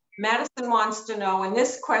 Madison wants to know, and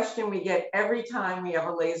this question we get every time we have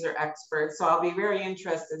a laser expert, so I'll be very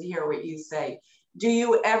interested to hear what you say. Do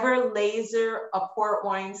you ever laser a port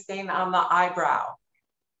wine stain on the eyebrow?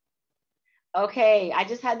 Okay, I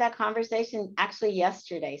just had that conversation actually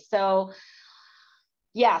yesterday. So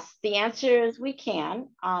yes, the answer is we can.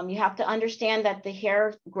 You have to understand that the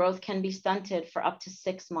hair growth can be stunted for up to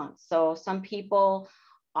 6 months. So some people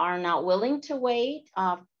are not willing to wait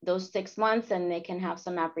those 6 months, and they can have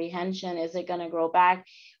some apprehension. Is it going to grow back?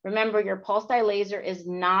 Remember, your pulse dye laser is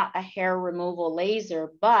not a hair removal laser,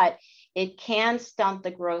 but it can stunt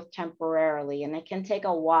the growth temporarily, and it can take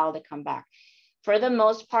a while to come back. For the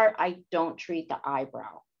most part, I don't treat the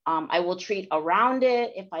eyebrow. I will treat around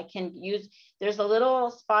it if I can use. There's a little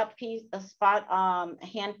spot piece,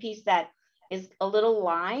 hand piece that is a little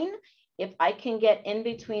line. If I can get in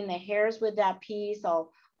between the hairs with that piece,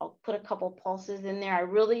 I'll put a couple pulses in there. I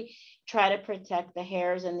really try to protect the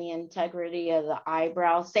hairs and the integrity of the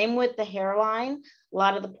eyebrow. Same with the hairline. A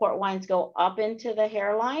lot of the port wines go up into the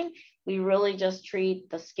hairline. We really just treat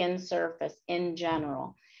the skin surface in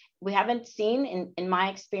general. We haven't seen, in my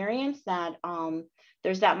experience, that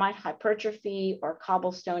there's that much hypertrophy or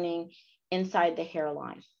cobblestoning inside the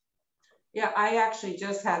hairline. Yeah, I actually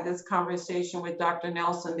just had this conversation with Dr.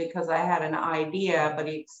 Nelson because I had an idea, but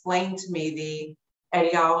he explained to me the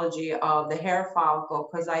etiology of the hair follicle,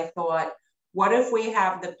 because I thought, what if we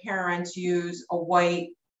have the parents use a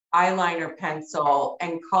white eyeliner pencil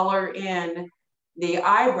and color in the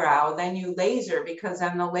eyebrow, then you laser, because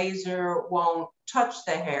then the laser won't touch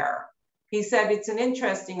the hair. He said it's an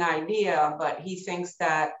interesting idea, but he thinks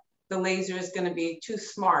that the laser is going to be too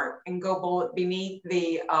smart and go beneath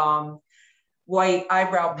the white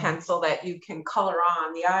eyebrow pencil that you can color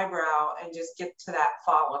on the eyebrow and just get to that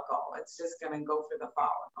follicle. It's just going to go for the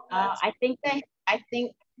follicle.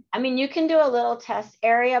 I mean, you can do a little test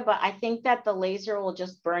area, but I think that the laser will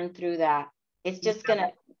just burn through that. It's just going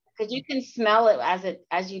to, because you can smell it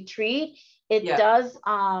as you treat. It does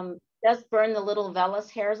burn the little vellus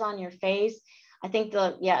hairs on your face. I think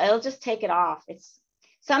it'll just take it off. It's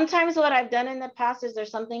sometimes what I've done in the past is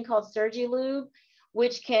there's something called SurgiLube,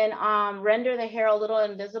 which can render the hair a little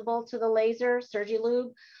invisible to the laser,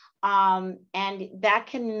 SurgiLube. And that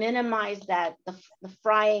can minimize the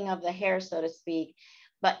frying of the hair, so to speak.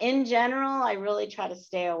 But in general, I really try to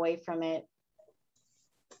stay away from it.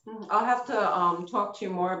 I'll have to talk to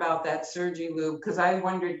you more about that SurgiLube, because I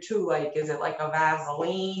wondered too, like, is it like a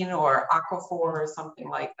Vaseline or Aquaphor or something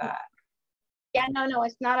like that? Yeah, no,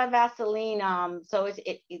 it's not a Vaseline. So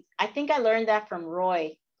I think I learned that from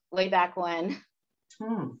Roy way back when.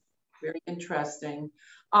 Very interesting.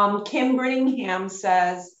 Kim Brittingham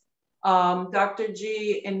says, Dr.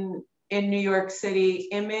 G in New York City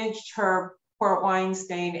imaged her port wine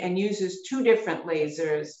stain and uses 2 different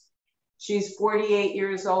lasers. She's 48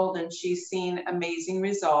 years old and she's seen amazing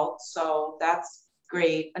results. So that's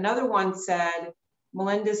great. Another one said,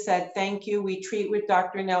 Melinda said, thank you. We treat with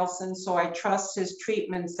Dr. Nelson, so I trust his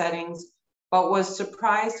treatment settings, but was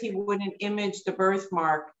surprised he wouldn't image the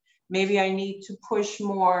birthmark. Maybe I need to push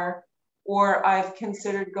more, or I've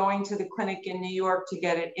considered going to the clinic in New York to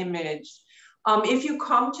get it imaged. If you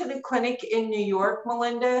come to the clinic in New York,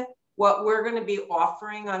 Melinda, what we're going to be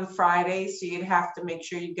offering on Friday, so you'd have to make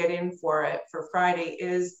sure you get in for it for Friday,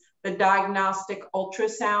 is the diagnostic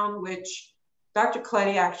ultrasound, which Dr.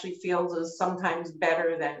 Coletti actually feels is sometimes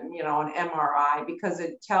better than, an MRI, because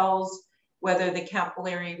it tells whether the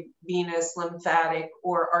capillary, venous, lymphatic,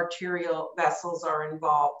 or arterial vessels are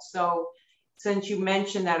involved. So since you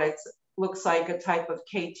mentioned that it's looks like a type of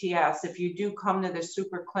KTS. If you do come to the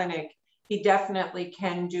super clinic, he definitely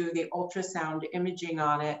can do the ultrasound imaging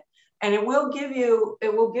on it, and it will give you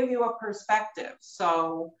a perspective.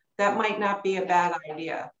 So that might not be a bad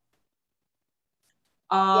idea.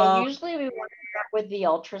 Yeah, usually we want to start with the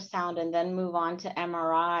ultrasound and then move on to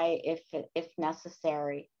MRI if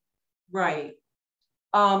necessary. Right.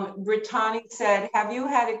 Brittany said, have you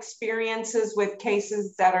had experiences with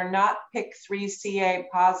cases that are not PIK3CA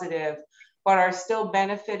positive, but are still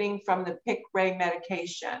benefiting from the PIK-Ray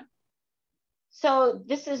medication? So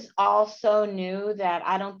this is all so new that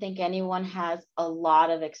I don't think anyone has a lot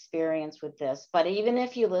of experience with this. But even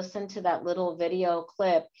if you listen to that little video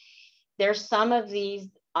clip, there's some of these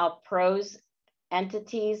PROS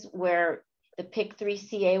entities where the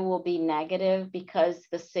PIK3CA will be negative because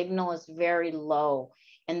the signal is very low,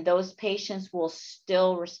 and those patients will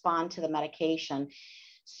still respond to the medication.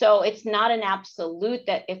 So it's not an absolute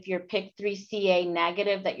that if you're PIK3CA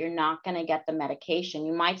negative that you're not going to get the medication.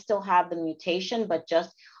 You might still have the mutation, but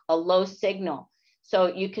just a low signal. So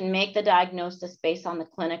you can make the diagnosis based on the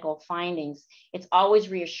clinical findings. It's always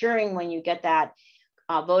reassuring when you get that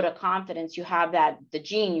vote of confidence, you have the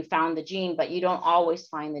gene, you found the gene, but you don't always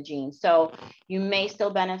find the gene. So you may still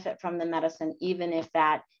benefit from the medicine, even if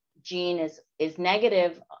that gene is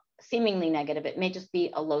negative, seemingly negative. It may just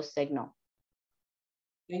be a low signal.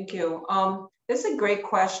 Thank you. This is a great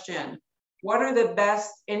question. What are the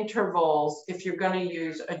best intervals if you're going to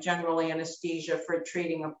use a general anesthesia for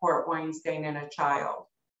treating a port wine stain in a child?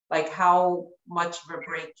 Like how much of a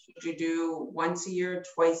break should you do? Once a year,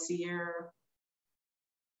 twice a year?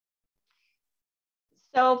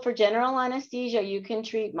 So for general anesthesia, you can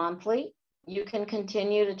treat monthly. You can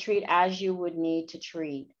continue to treat as you would need to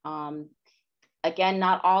treat. Again,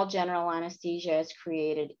 not all general anesthesia is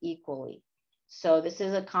created equally. So this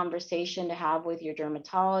is a conversation to have with your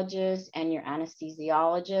dermatologist and your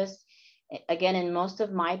anesthesiologist. Again, in most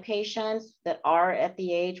of my patients that are at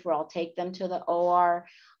the age where I'll take them to the OR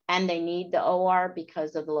and they need the OR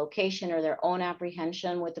because of the location or their own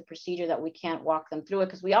apprehension with the procedure that we can't walk them through it,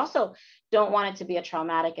 because we also don't want it to be a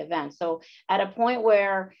traumatic event. So at a point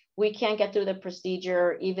where we can't get through the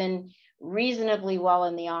procedure even reasonably well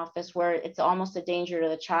in the office, where it's almost a danger to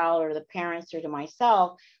the child or the parents or to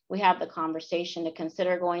myself, we have the conversation to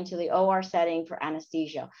consider going to the OR setting for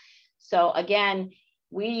anesthesia. So again,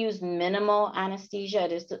 we use minimal anesthesia.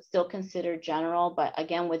 It is still considered general, but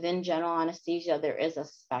again, within general anesthesia, there is a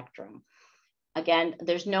spectrum. Again,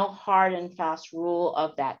 there's no hard and fast rule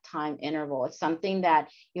of that time interval. It's something that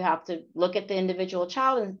you have to look at the individual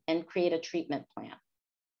child and create a treatment plan.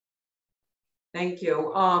 Thank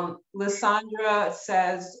you. Lysandra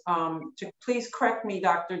says, please correct me,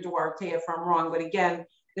 Dr. Duarte, if I'm wrong, but again,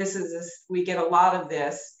 we get a lot of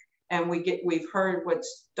this. And we've heard what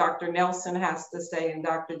Dr. Nelson has to say and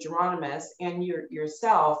Dr. Geronimus and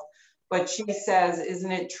yourself, but she says, isn't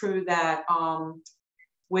it true that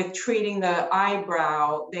with treating the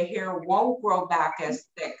eyebrow, the hair won't grow back as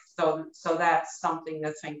thick? So that's something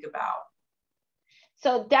to think about.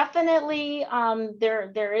 So definitely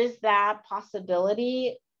there is that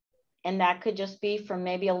possibility, and that could just be from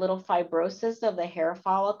maybe a little fibrosis of the hair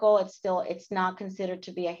follicle. It's not considered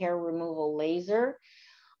to be a hair removal laser.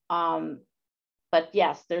 But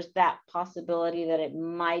yes, there's that possibility that it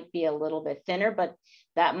might be a little bit thinner, but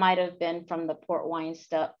that might have been from the port wine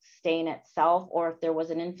stain itself, or if there was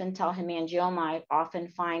an infantile hemangioma, I often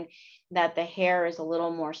find that the hair is a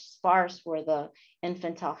little more sparse where the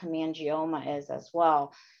infantile hemangioma is as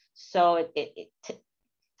well. So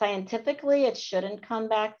scientifically, it shouldn't come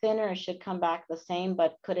back thinner, it should come back the same,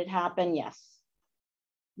 but could it happen? Yes.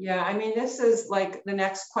 Yeah, I mean, this is like the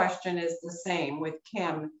next question is the same with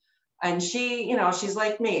Kim. And she, you know, she's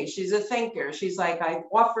like me, she's a thinker. She's like, I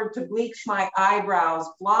offered to bleach my eyebrows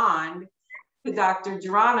blonde to Dr.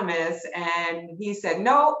 Geronimus, and he said,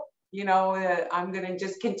 no, you know, I'm gonna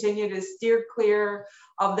just continue to steer clear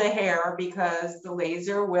of the hair because the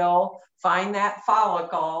laser will find that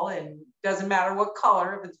follicle, and doesn't matter what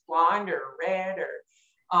color, if it's blonde or red or,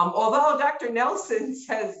 although Dr. Nelson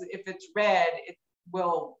says if it's red, it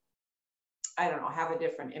will, I don't know, have a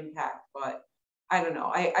different impact, but I don't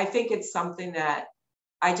know. I think it's something that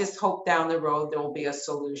I just hope down the road there will be a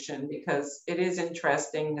solution, because it is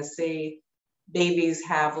interesting to see babies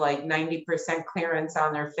have like 90% clearance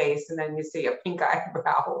on their face, and then you see a pink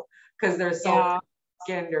eyebrow because they're so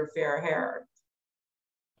skinned or fair haired.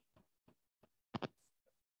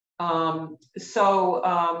 One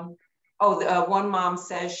mom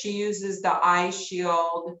says she uses the eye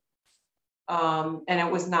shield and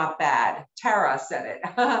it was not bad. Tara said it.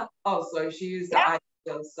 Oh, so she used the eye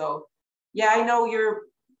shield. So yeah, I know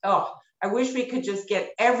oh, I wish we could just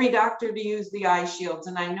get every doctor to use the eye shields.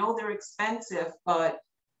 And I know they're expensive, but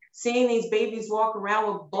seeing these babies walk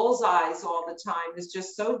around with bullseyes all the time is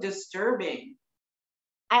just so disturbing.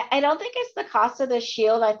 I don't think it's the cost of the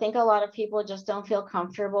shield. I think a lot of people just don't feel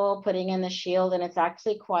comfortable putting in the shield, and it's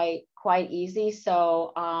actually quite easy.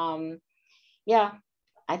 So yeah,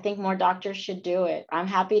 I think more doctors should do it. I'm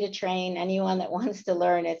happy to train anyone that wants to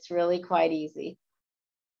learn. It's really quite easy.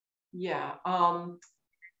 Yeah.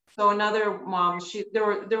 So another mom,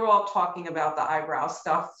 they're all talking about the eyebrow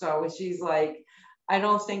stuff. So she's like, I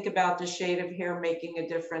don't think about the shade of hair making a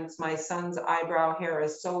difference. My son's eyebrow hair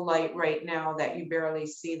is so light right now that you barely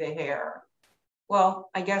see the hair. Well,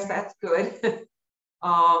 I guess that's good.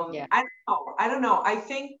 Yeah. I don't know. I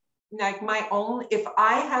think like if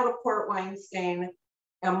I had a port wine stain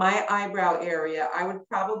in my eyebrow area, I would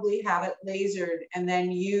probably have it lasered and then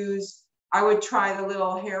I would try the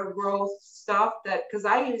little hair growth stuff because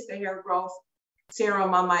I use the hair growth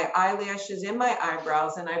serum on my eyelashes in my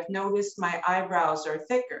eyebrows, and I've noticed my eyebrows are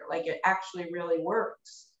thicker. Like it actually really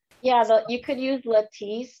works. Yeah, you could use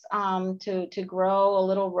Latisse to grow, a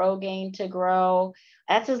little Rogaine to grow.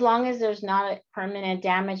 That's as long as there's not a permanent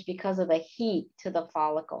damage because of the heat to the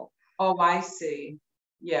follicle. Oh, I see.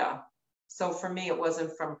 Yeah. So for me, it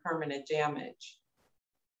wasn't from permanent damage.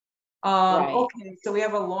 Right. Okay, so we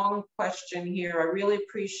have a long question here. I really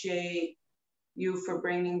appreciate you for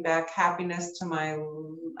bringing back happiness to I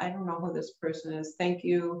don't know who this person is. Thank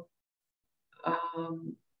you. I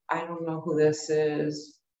don't know who this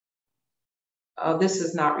is. This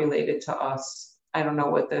is not related to us. I don't know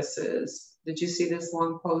what this is. Did you see this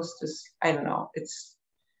long post? I don't know.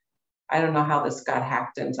 I don't know how this got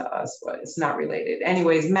hacked into us, but it's not related.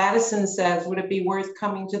 Anyways, Madison says, would it be worth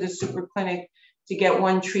coming to the super clinic to get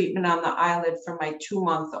one treatment on the eyelid for my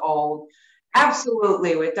 2-month-old?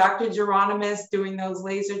 Absolutely. With Dr. Geronimus doing those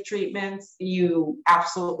laser treatments, you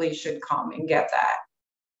absolutely should come and get that.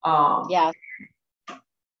 Yeah.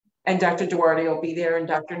 And Dr. Duarte will be there, and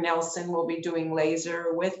Dr. Nelson will be doing laser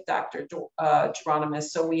with Dr.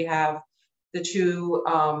 Geronimus. So we have the two,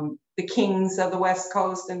 the kings of the West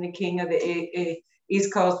Coast and the king of the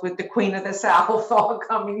East Coast with the queen of the South all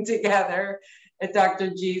coming together at Dr.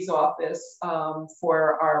 G's office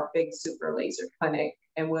for our big super laser clinic.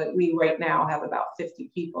 And we right now have about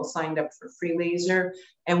 50 people signed up for free laser,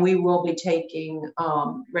 and we will be taking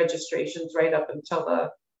registrations right up until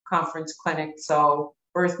the conference clinic. So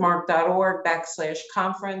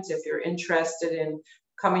birthmark.org/conference if you're interested in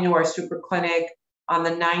coming to our super clinic. On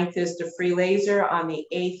the 9th is the free laser. On the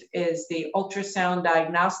 8th is the ultrasound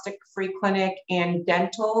diagnostic free clinic and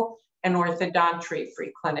dental and orthodontics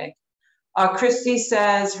free clinic. Christy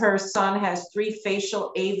says her son has 3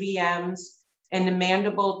 facial AVMs in the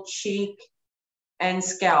mandible, cheek, and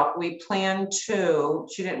scalp. We plan to,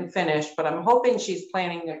 she didn't finish, but I'm hoping she's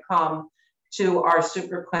planning to come to our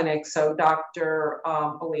super clinic. So Dr.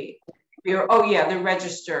 They're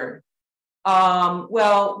registered. Well,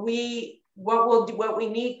 what we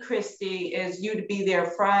need, Christy, is you to be there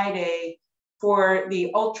Friday for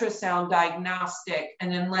the ultrasound diagnostic, and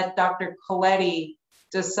then let Dr. Coletti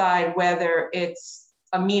decide whether it's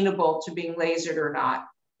amenable to being lasered or not.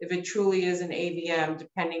 If it truly is an AVM,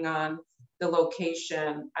 depending on the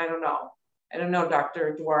location, I don't know. I don't know,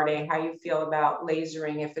 Dr. Duarte, how you feel about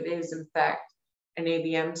lasering if it is in fact an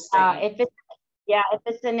AVM stain. If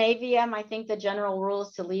it's an AVM, I think the general rule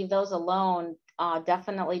is to leave those alone.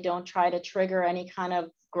 Definitely don't try to trigger any kind of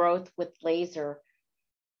growth with laser.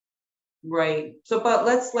 Right. So, but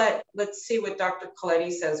let's see what Dr.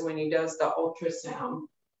 Coletti says when he does the ultrasound.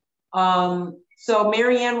 So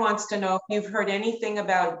Marianne wants to know if you've heard anything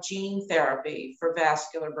about gene therapy for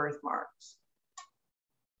vascular birthmarks.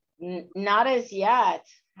 Not as yet.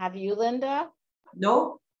 Have you, Linda?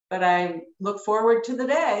 Nope, but I look forward to the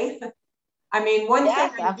day. I mean, one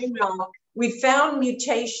thing I do know, we found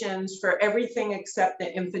mutations for everything except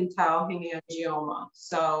the infantile hemangioma.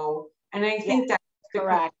 So, and I think that's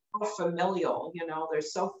correct. So familial, you know, they're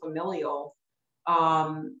so familial.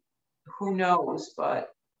 Who knows? But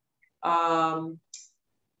I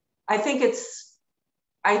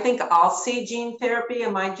think I'll see gene therapy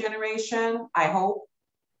in my generation, I hope.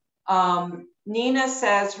 Nina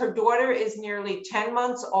says her daughter is nearly 10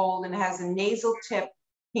 months old and has a nasal tip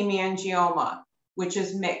hemangioma, which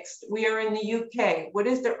is mixed. We are in the UK. What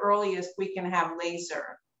is the earliest we can have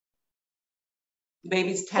laser? The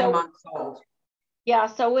baby's 10 months old. Yeah,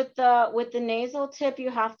 so with the nasal tip,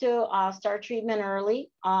 you have to start treatment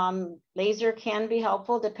early. Laser can be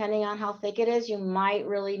helpful depending on how thick it is. You might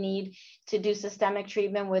really need to do systemic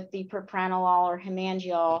treatment with the propranolol or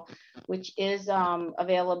hemangiol, which is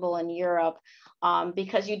available in Europe,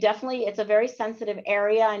 because it's a very sensitive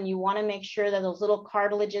area, and you want to make sure that those little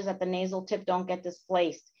cartilages at the nasal tip don't get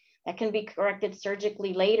displaced. That can be corrected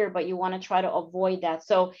surgically later, but you want to try to avoid that.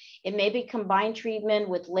 So it may be combined treatment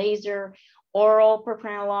with laser, oral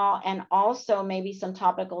propranolol, and also maybe some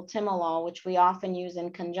topical timolol, which we often use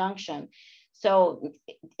in conjunction. So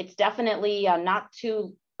it's definitely not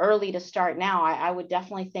too early to start now. I would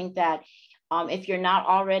definitely think that if you're not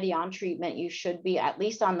already on treatment, you should be at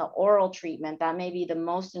least on the oral treatment. That may be the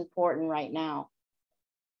most important right now.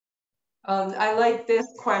 I like this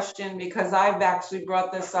question because I've actually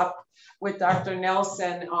brought this up with Dr.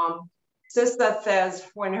 Nelson. Sista says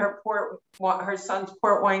when her son's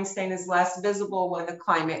port wine stain is less visible when the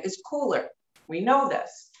climate is cooler. We know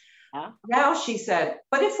this. Yeah. Now she said,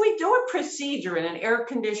 but if we do a procedure in an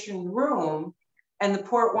air-conditioned room and the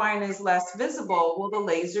port wine is less visible, will the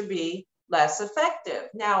laser be less effective?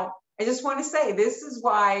 Now, I just want to say, this is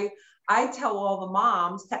why I tell all the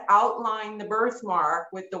moms to outline the birthmark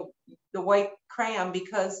with the white crayon,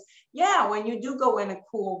 because yeah, when you do go in a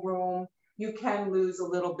cool room, you can lose a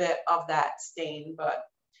little bit of that stain. But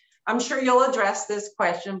I'm sure you'll address this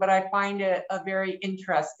question, but I find it a very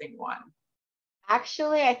interesting one.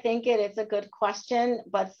 Actually, I think it's a good question,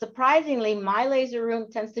 but surprisingly, my laser room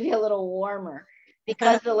tends to be a little warmer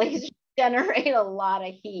because the lasers generate a lot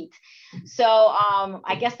of heat. So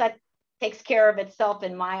I guess that takes care of itself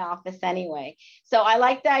in my office anyway. So I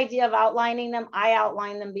like the idea of outlining them. I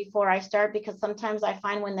outline them before I start because sometimes I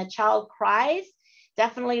find when the child cries,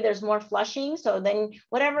 definitely there's more flushing. So then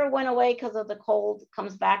whatever went away because of the cold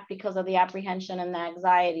comes back because of the apprehension and the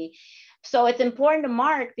anxiety. So it's important to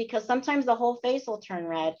mark because sometimes the whole face will turn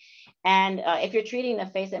red. And if you're treating the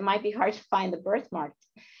face, it might be hard to find the birthmark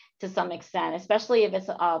to some extent, especially if it's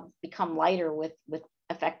become lighter with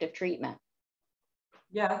effective treatment.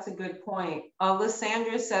 Yeah, that's a good point.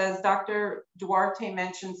 Lysandra says, Dr. Duarte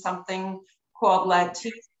mentioned something called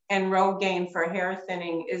Latisse and Rogaine for hair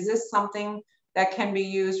thinning. Is this something that can be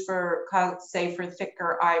used for, say, for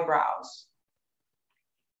thicker eyebrows?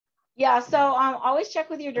 Yeah, so always check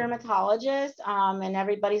with your dermatologist, and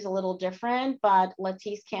everybody's a little different, but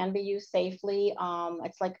Latisse can be used safely.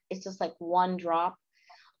 It's just like one drop.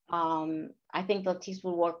 I think Latisse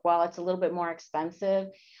will work well. It's a little bit more expensive.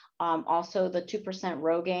 Also, the 2%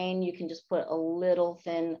 Rogaine, you can just put a little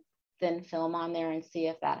thin film on there and see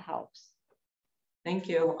if that helps. Thank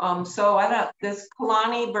you. This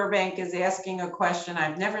Kalani Burbank is asking a question.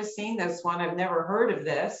 I've never seen this one. I've never heard of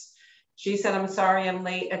this. She said, I'm sorry I'm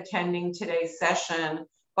late attending today's session,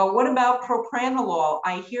 but what about propranolol?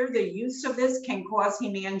 I hear the use of this can cause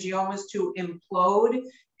hemangiomas to implode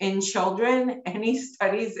in children. Any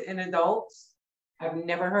studies in adults? I've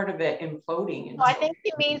never heard of it imploding. I think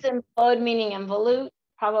it means implode, meaning involute,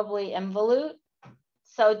 probably involute.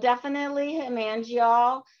 So definitely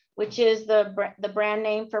hemangiol, which is the brand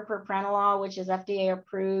name for propranolol, which is FDA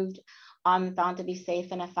approved, found to be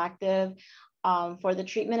safe and effective for the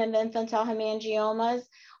treatment of infantile hemangiomas,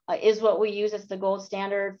 is what we use as the gold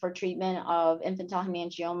standard for treatment of infantile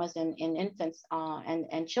hemangiomas in infants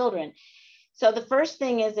and children. So the first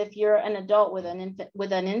thing is, if you're an adult with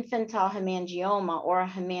an infantile hemangioma or a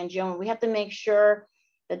hemangioma, we have to make sure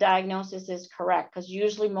the diagnosis is correct, because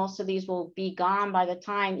usually most of these will be gone by the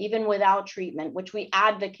time, even without treatment, which we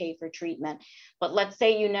advocate for treatment. But let's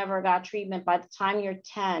say you never got treatment, by the time you're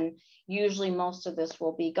 10, usually most of this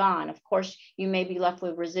will be gone. Of course, you may be left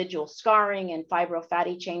with residual scarring and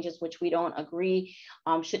fibrofatty changes, which we don't agree.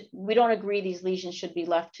 We don't agree these lesions should be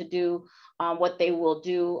left to do what they will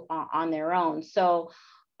do on their own. So,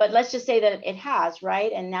 but let's just say that it has,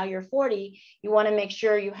 right? And now you're 40, you want to make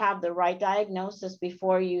sure you have the right diagnosis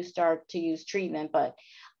before you start to use treatment. But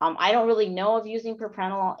I don't really know of using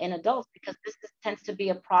propranolol in adults because this tends to be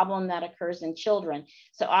a problem that occurs in children.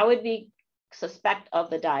 So I would be suspect of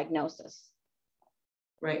the diagnosis.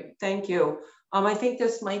 Right, thank you. I think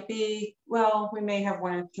this might be, well, we may have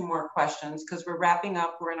one or two more questions because we're wrapping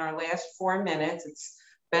up. We're in our last 4 minutes. It's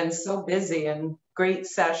been so busy and great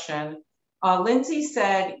session. Lindsay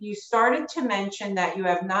said, you started to mention that you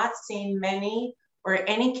have not seen many or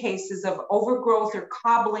any cases of overgrowth or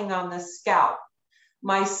cobbling on the scalp.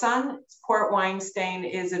 My son's port wine stain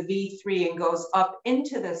is a V3 and goes up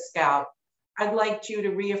into the scalp. I'd like you to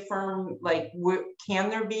reaffirm, like, can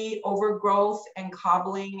there be overgrowth and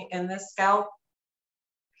cobbling in the scalp?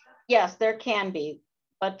 Yes, there can be.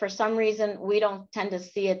 but for some reason, we don't tend to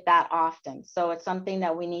see it that often. So it's something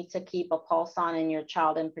that we need to keep a pulse on in your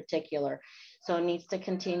child in particular. So it needs to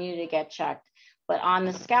continue to get checked. But on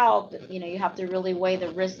the scalp, you know, you have to really weigh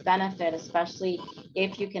the risk benefit, especially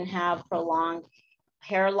if you can have prolonged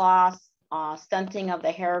hair loss, stunting of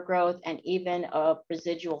the hair growth, and even a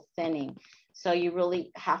residual thinning. So you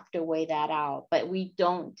really have to weigh that out, but we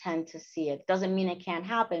don't tend to see it. Doesn't mean it can't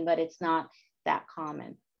happen, but it's not that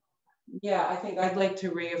common. Yeah, I think I'd like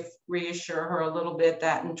to reassure her a little bit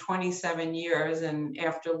that in 27 years and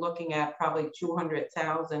after looking at probably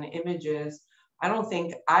 200,000 images, I don't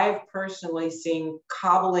think I've personally seen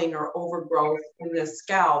cobbling or overgrowth in the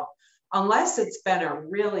scalp, unless it's been a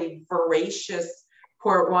really voracious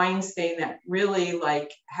port wine stain that really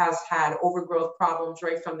like has had overgrowth problems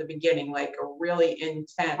right from the beginning, like a really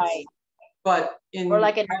intense. Right. But or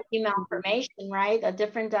like a malformation, right? A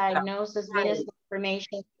different diagnosis, right. Venous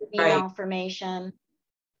malformation, right. malformation.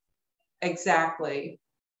 Exactly.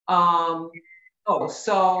 So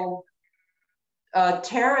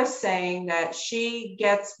Tara's saying that she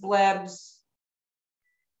gets blebs.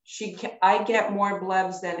 I get more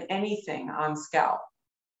blebs than anything on scalp.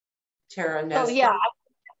 Tara Nestor. So yeah,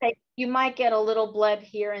 you might get a little bleb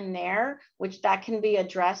here and there, which that can be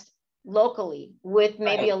addressed locally with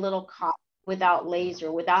maybe a little cotton without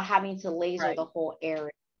laser, without having to laser the whole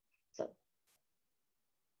area. So.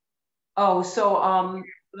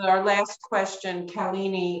 Our last question,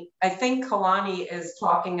 Kalini, I think Kalani is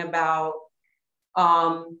talking about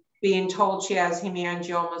being told she has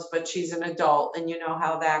hemangiomas, but she's an adult, and you know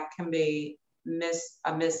how that can be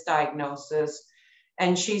a misdiagnosis.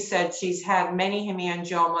 And she said she's had many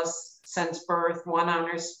hemangiomas since birth, one on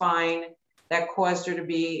her spine that caused her to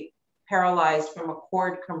be paralyzed from a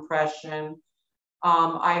cord compression.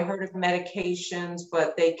 I heard of medications,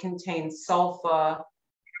 but they contain sulfa. Are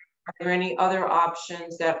there any other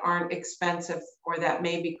options that aren't expensive or that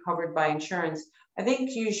may be covered by insurance? I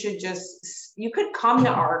think you could come to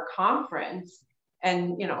our conference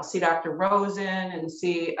and, you know, see Dr. Rosen and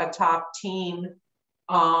see a top team.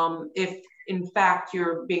 If in fact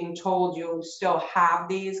you're being told you still have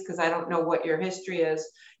these, because I don't know what your history is,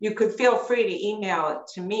 you could feel free to email it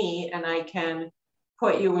to me and I can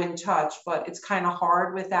put you in touch, but it's kind of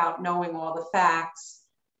hard without knowing all the facts.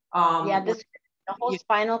 The whole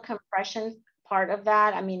spinal compression part of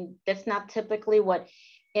that, I mean, that's not typically what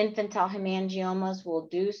infantile hemangiomas will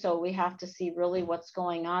do. So we have to see really what's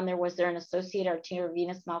going on there. Was there an associated arterial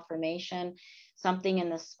venous malformation, something in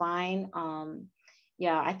the spine?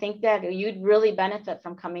 Yeah, I think that you'd really benefit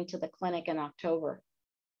from coming to the clinic in October.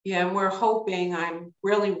 Yeah, and we're hoping, I'm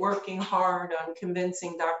really working hard on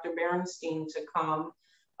convincing Dr. Berenstein to come,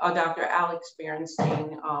 Dr. Alex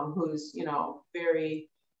Berenstein, who's, you know, very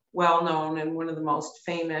well-known and one of the most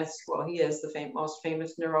famous, well, he is the most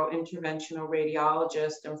famous neurointerventional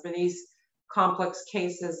radiologist. And for these complex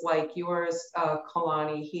cases like yours,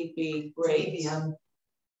 Kalani, he'd be great. AVM.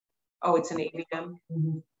 Oh, it's an AVM?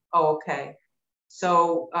 Mm-hmm. Oh, okay.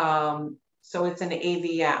 So it's an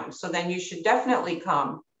AVM. So then you should definitely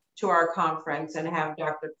come to our conference and have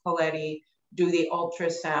Dr. Coletti do the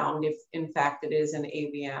ultrasound if in fact it is an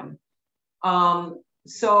AVM.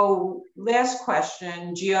 So last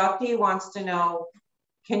question, Giotti wants to know,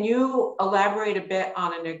 can you elaborate a bit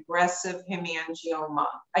on an aggressive hemangioma?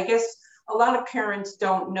 I guess a lot of parents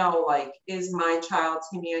don't know, like, is my child's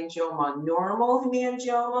hemangioma normal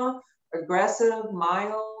hemangioma, aggressive,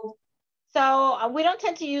 mild? So we don't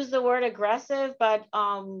tend to use the word aggressive, but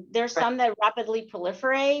there's some that rapidly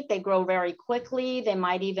proliferate. They grow very quickly. They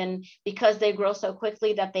might even, because they grow so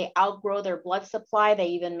quickly that they outgrow their blood supply,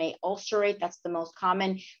 they even may ulcerate. That's the most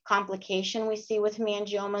common complication we see with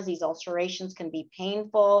hemangiomas. These ulcerations can be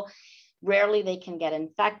painful. Rarely they can get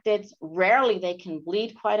infected. Rarely they can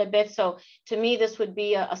bleed quite a bit. So to me, this would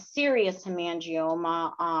be a serious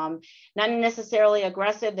hemangioma, not necessarily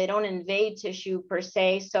aggressive. They don't invade tissue per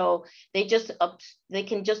se. So they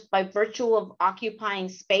can just, by virtue of occupying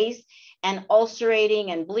space and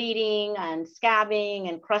ulcerating and bleeding and scabbing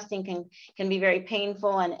and crusting can be very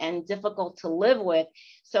painful and difficult to live with.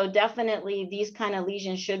 So definitely these kind of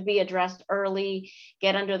lesions should be addressed early,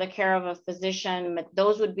 get under the care of a physician. But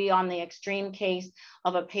those would be on the extreme case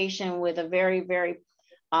of a patient with a very, very,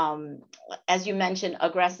 as you mentioned,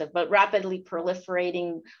 aggressive, but rapidly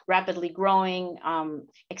proliferating, rapidly growing,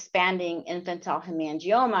 expanding infantile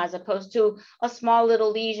hemangioma, as opposed to a small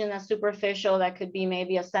little lesion that's superficial that could be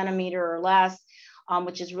maybe a centimeter or less,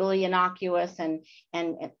 which is really innocuous and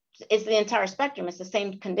it's the entire spectrum. It's the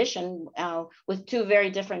same condition with two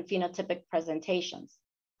very different phenotypic presentations.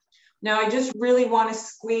 Now, I just really want to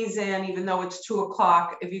squeeze in, even though it's 2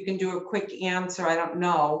 o'clock, if you can do a quick answer, I don't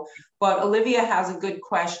know. But Olivia has a good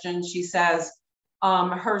question. She says,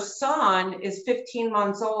 her son is 15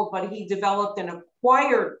 months old, but he developed an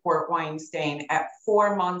acquired port wine stain at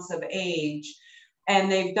 4 months of age.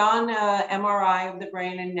 And they've done a MRI of the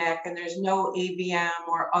brain and neck, and there's no AVM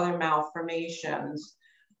or other malformations.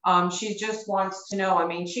 She just wants to know, I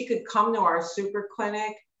mean, she could come to our super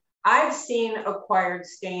clinic. I've seen acquired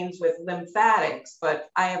stains with lymphatics, but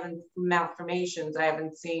I haven't, malformations. I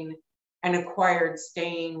haven't seen an acquired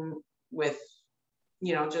stain with,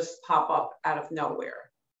 you know, just pop up out of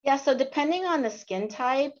nowhere. Yeah, so depending on the skin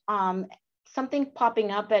type, something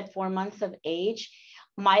popping up at 4 months of age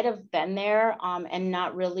might have been there and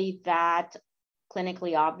not really that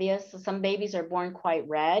clinically obvious. So some babies are born quite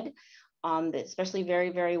red, especially very,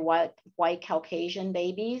 very white Caucasian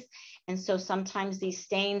babies. And so sometimes these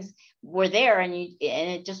stains were there and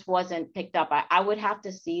it just wasn't picked up. I would have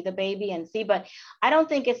to see the baby and see, but I don't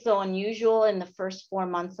think it's so unusual in the first 4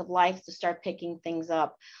 months of life to start picking things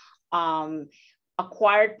up.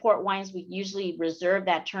 Acquired port wines, we usually reserve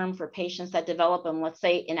that term for patients that develop them, let's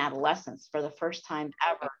say in adolescence for the first time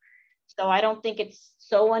ever. So I don't think it's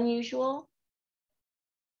so unusual.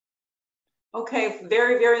 Okay,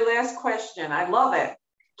 very, very last question. I love it.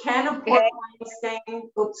 Can a port wine stain,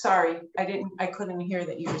 oops, sorry, I couldn't hear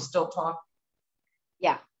that you were still talking.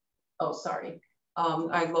 Yeah. Oh, sorry.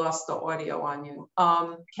 I lost the audio on you.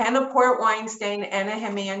 Can a port wine stain and a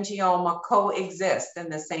hemangioma coexist in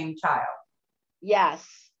the same child? Yes,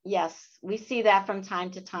 yes. We see that from time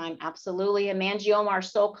to time. Absolutely. Hemangioma are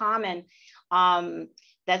so common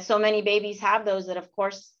that so many babies have those that, of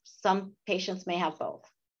course, some patients may have both.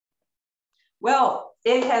 Well,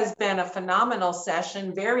 it has been a phenomenal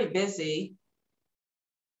session, very busy.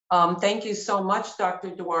 Thank you so much,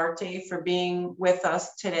 Dr. Duarte, for being with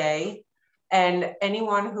us today. And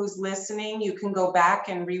anyone who's listening, you can go back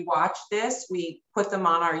and rewatch this. We put them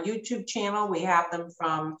on our YouTube channel. We have them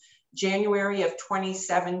from January of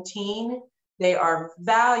 2017. They are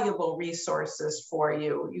valuable resources for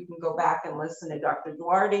you. You can go back and listen to Dr.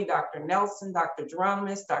 Duarte, Dr. Nelson, Dr.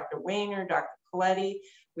 Geronimus, Dr. Wayner, Dr. Coletti.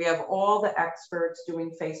 We have all the experts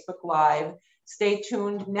doing Facebook Live. Stay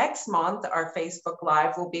tuned. Next month, our Facebook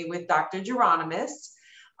Live will be with Dr. Geronimus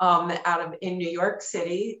in New York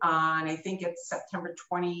City on, I think it's September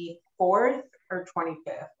 24th or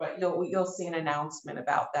 25th, but you'll see an announcement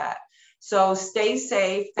about that. So stay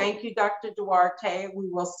safe. Thank you, Dr. Duarte. We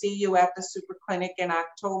will see you at the Super Clinic in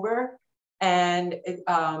October, and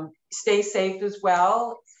stay safe as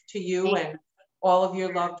well to you and all of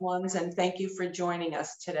your loved ones. And thank you for joining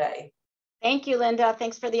us today. Thank you, Linda.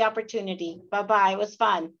 Thanks for the opportunity. Bye-bye. It was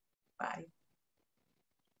fun. Bye.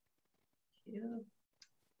 Yeah.